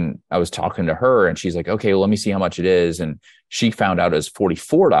I was talking to her and she's like, okay, well, let me see how much it is. And she found out it was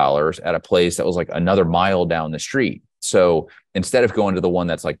 $44 at a place that was like another mile down the street. So instead of going to the one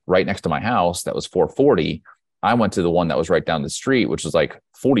that's like right next to my house, that was $440, I went to the one that was right down the street, which was like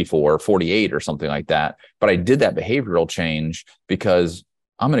 $44, $48 or something like that. But I did that behavioral change because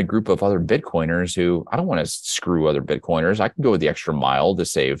I'm in a group of other Bitcoiners who I don't want to screw other Bitcoiners. I can go the extra mile to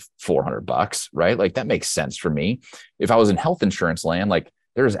save $400, right? Like that makes sense for me. If I was in health insurance land, like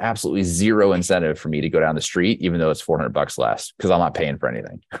there's absolutely zero incentive for me to go down the street, even though it's $400 less, because I'm not paying for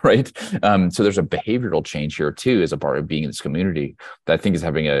anything, right? So there's a behavioral change here too, as a part of being in this community, that I think is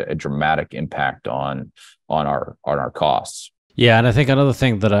having a dramatic impact on our costs. Yeah, and I think another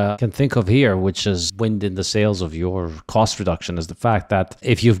thing that I can think of here, which is wind in the sails of your cost reduction, is the fact that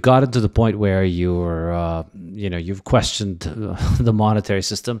if you've gotten to the point where you've questioned the monetary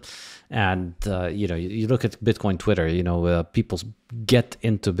system, and you look at Bitcoin Twitter, people get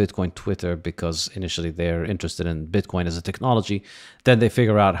into Bitcoin Twitter because initially they're interested in Bitcoin as a technology. Then they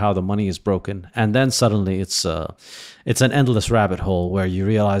figure out how the money is broken, and then suddenly it's an endless rabbit hole where you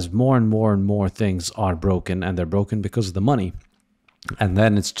realize more and more and more things are broken, and they're broken because of the money. And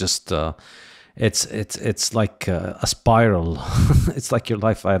then it's just it's like a spiral. It's like your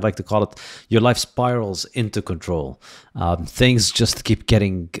life. I like to call it your life spirals into control. Things just keep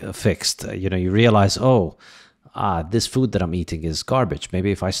getting fixed. You realize, this food that I'm eating is garbage.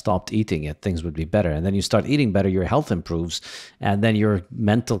 Maybe if I stopped eating it, things would be better. And then you start eating better, your health improves, and then your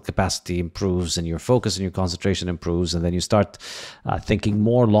mental capacity improves, and your focus and your concentration improves. And then you start thinking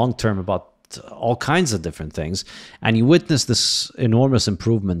more long-term about all kinds of different things. And you witness this enormous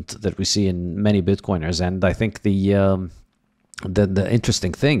improvement that we see in many Bitcoiners. And I think the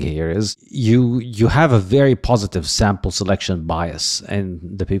interesting thing here is you have a very positive sample selection bias in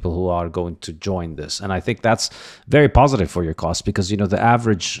the people who are going to join this, and I think that's very positive for your costs, because the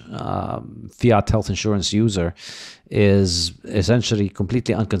average fiat health insurance user is essentially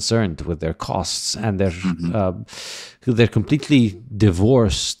completely unconcerned with their costs, and they're completely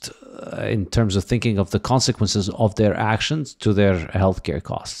divorced in terms of thinking of the consequences of their actions to their healthcare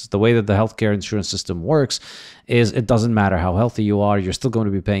costs. The way that the healthcare insurance system works is it doesn't matter how healthy you are, you're still going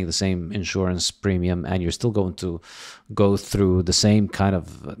to be paying the same insurance premium, and you're still going to go through the same kind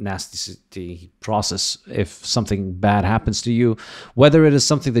of nasty process if something bad happens to you, whether it is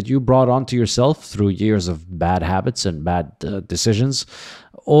something that you brought onto yourself through years of bad habits and bad decisions,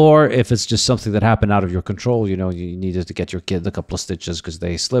 or if it's just something that happened out of your control. You needed to get your kid a couple of stitches because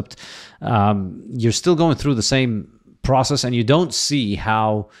they slipped. You're still going through the same process, and you don't see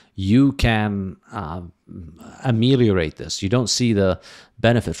how you can ameliorate this. You don't see the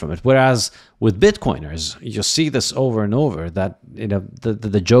benefit from it. Whereas with Bitcoiners, you see this over and over, that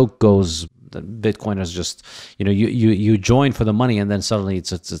the joke goes that Bitcoiners just you join for the money, and then suddenly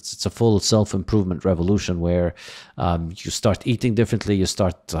it's a full self-improvement revolution where you start eating differently, you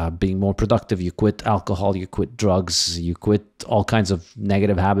start being more productive, you quit alcohol, you quit drugs, you quit all kinds of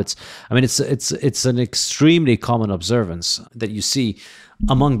negative habits. I mean, it's an extremely common observance that you see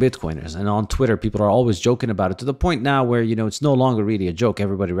among Bitcoiners, and on Twitter people are always joking about it, to the point now where it's no longer really a joke.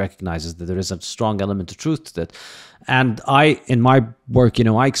 Everybody recognizes that there is a strong element of truth to that. And in my work,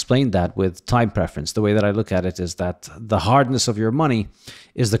 I explained that with time preference. The way that I look at it is that the hardness of your money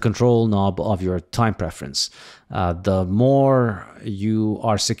is the control knob of your time preference. The more you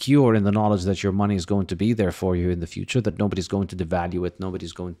are secure in the knowledge that your money is going to be there for you in the future, that nobody's going to devalue it,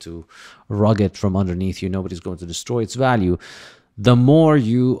 nobody's going to rug it from underneath you, nobody's going to destroy its value, the more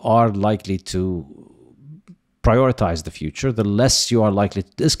you are likely to prioritize the future, the less you are likely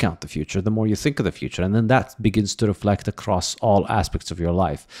to discount the future, the more you think of the future. And then that begins to reflect across all aspects of your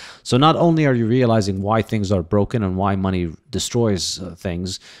life. So not only are you realizing why things are broken and why money destroys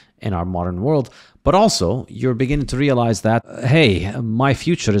things in our modern world, but also you're beginning to realize that, hey, my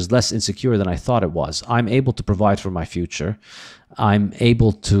future is less insecure than I thought it was. I'm able to provide for my future. I'm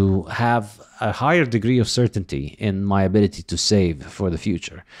able to have a higher degree of certainty in my ability to save for the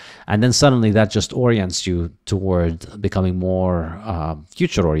future. And then suddenly that just orients you toward becoming more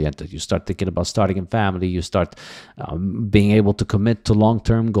future oriented. You start thinking about starting a family. You start being able to commit to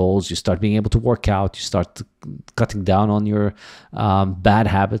long-term goals. You start being able to work out. You start cutting down on your bad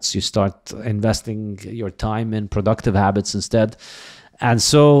habits. You start investing your time in productive habits instead. And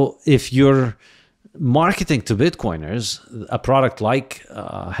so if you're marketing to Bitcoiners a product like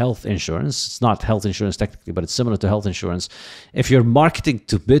health insurance, it's not health insurance technically, but it's similar to health insurance. If you're marketing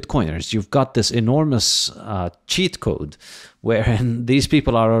to Bitcoiners, you've got this enormous cheat code wherein these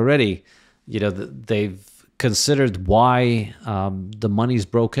people are already, they've considered why the money's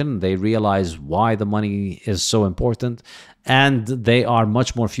broken. They realize why the money is so important, and they are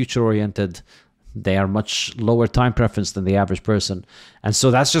much more future oriented. They are much lower time preference than the average person. And so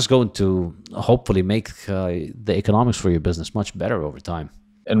that's just going to hopefully make the economics for your business much better over time.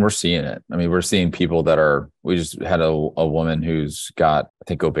 And we're seeing it. I mean, we're seeing people we just had a woman who's got, I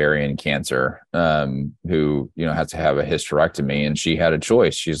think, ovarian cancer, who, had to have a hysterectomy, and she had a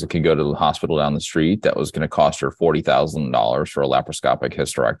choice. She could go to the hospital down the street that was going to cost her $40,000 for a laparoscopic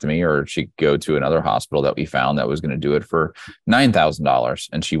hysterectomy, or she could go to another hospital that we found that was going to do it for $9,000.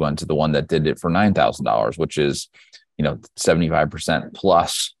 And she went to the one that did it for $9,000, which is, 75%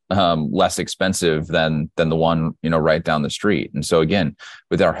 plus less expensive than the one, right down the street. And so again,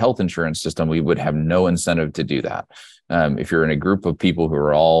 with our health insurance system, we would have no incentive to do that. If you're in a group of people who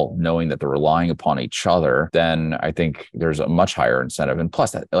are all knowing that they're relying upon each other, then I think there's a much higher incentive. And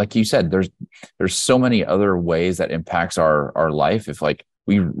plus that, like you said, there's so many other ways that impacts our life. If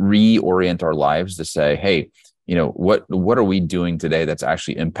we reorient our lives to say, hey, what are we doing today that's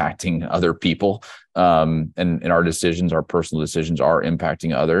actually impacting other people? And our decisions, our personal decisions are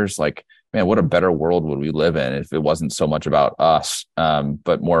impacting others. Man, what a better world would we live in if it wasn't so much about us,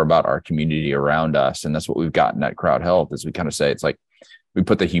 but more about our community around us. And that's what we've gotten at Crowd Health, is we kind of say, it's like we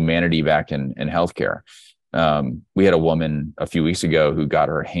put the humanity back in healthcare. We had a woman a few weeks ago who got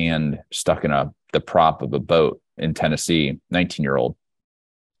her hand stuck in the prop of a boat in Tennessee, 19-year-old.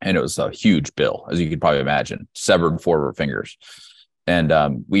 And it was a huge bill, as you could probably imagine, severed 4 of her fingers.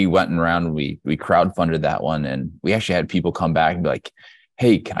 And we went around and we crowdfunded that one. And we actually had people come back and be like,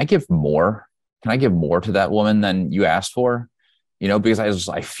 hey, can I give more? Can I give more to that woman than you asked for? Because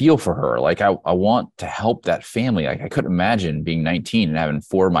I feel for her. I want to help that family. I couldn't imagine being 19 and having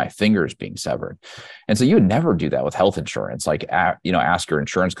 4 of my fingers being severed. And so you would never do that with health insurance. Ask your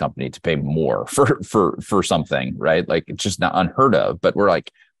insurance company to pay more for something, right? It's just not unheard of. But we're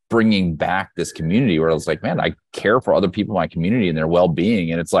bringing back this community where it's man, I care for other people in my community and their well-being.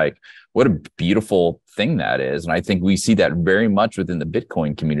 And it's what a beautiful thing that is. And I think we see that very much within the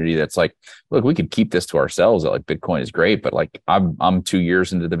Bitcoin community. That's look, we could keep this to ourselves. That Bitcoin is great, but I'm 2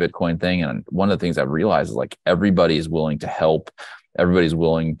 years into the Bitcoin thing. And one of the things I've realized is everybody is willing to help. Everybody's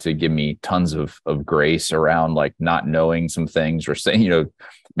willing to give me tons of grace around not knowing some things, or saying,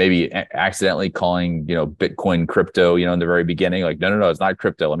 maybe accidentally calling, Bitcoin crypto, in the very beginning, no, it's not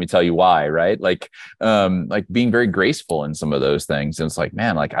crypto. Let me tell you why. Right. Being very graceful in some of those things. And it's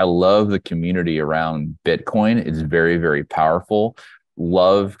man, I love the community around Bitcoin. It's very, very powerful.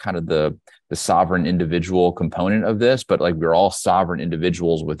 Love kind of the sovereign individual component of this, but we're all sovereign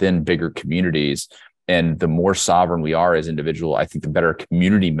individuals within bigger communities. And the more sovereign we are as individuals, I think the better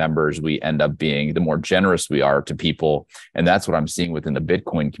community members we end up being, the more generous we are to people. And that's what I'm seeing within the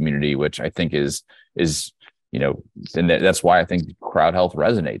Bitcoin community, which I think is, and that's why I think Crowd Health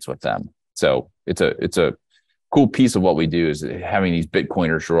resonates with them. So it's a cool piece of what we do, is having these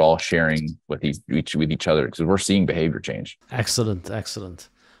Bitcoiners who are all sharing with each other, because we're seeing behavior change. Excellent.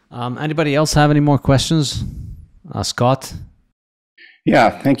 Anybody else have any more questions? Scott?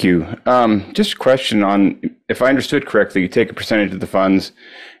 Yeah, thank you. Just a question on, if I understood correctly, you take a percentage of the funds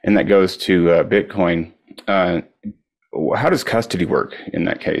and that goes to Bitcoin. How does custody work in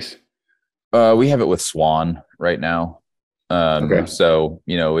that case? We have it with Swan right now. Okay. So,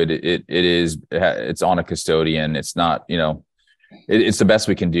 it's on a custodian. It's not, it's the best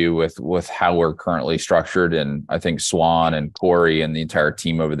we can do with how we're currently structured. And I think Swan and Corey and the entire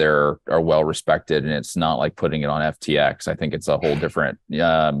team over there are well respected. And it's not like putting it on FTX. I think it's a whole different,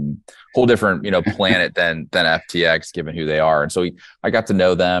 planet than FTX, given who they are. And so I got to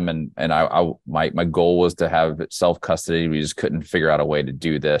know them, and my goal was to have self-custody. We just couldn't figure out a way to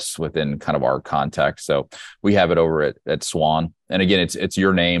do this within kind of our context. So we have it over at Swan. And again, it's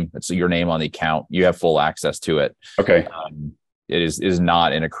your name. It's your name on the account. You have full access to it. Okay. It is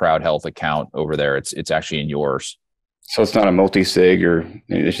not in a Crowd Health account over there. It's actually in yours. So it's not a multi-sig, or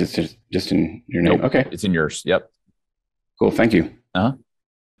it's just in your name. Nope. Okay. It's in yours. Yep. Cool. Thank you. All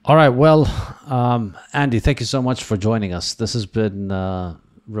right. Well, Andy, thank you so much for joining us. This has been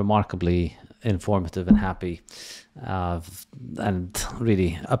remarkably informative and happy, and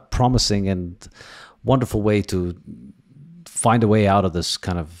really a promising and wonderful way to find a way out of this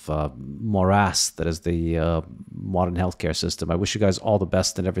kind of morass that is the modern healthcare system. I wish you guys all the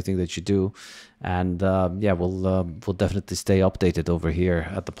best in everything that you do, and we'll definitely stay updated over here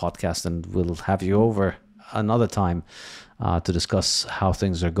at the podcast, and we'll have you over another time to discuss how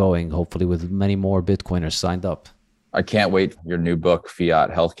things are going, hopefully with many more Bitcoiners signed up. I can't wait for your new book, Fiat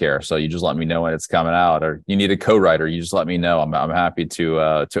Healthcare. So you just let me know when it's coming out, or you need a co-writer, you just let me know. I'm happy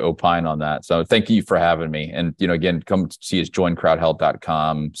to opine on that. So thank you for having me. And, again, come see us, join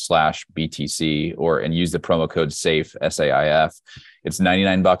crowdhealth.com/BTC and use the promo code SAIF, SAIF. It's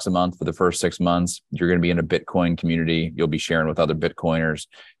 $99 a month for the first 6 months. You're going to be in a Bitcoin community. You'll be sharing with other Bitcoiners.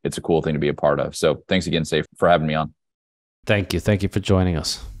 It's a cool thing to be a part of. So thanks again, Saif, for having me on. Thank you. Thank you for joining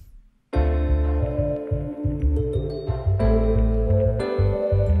us.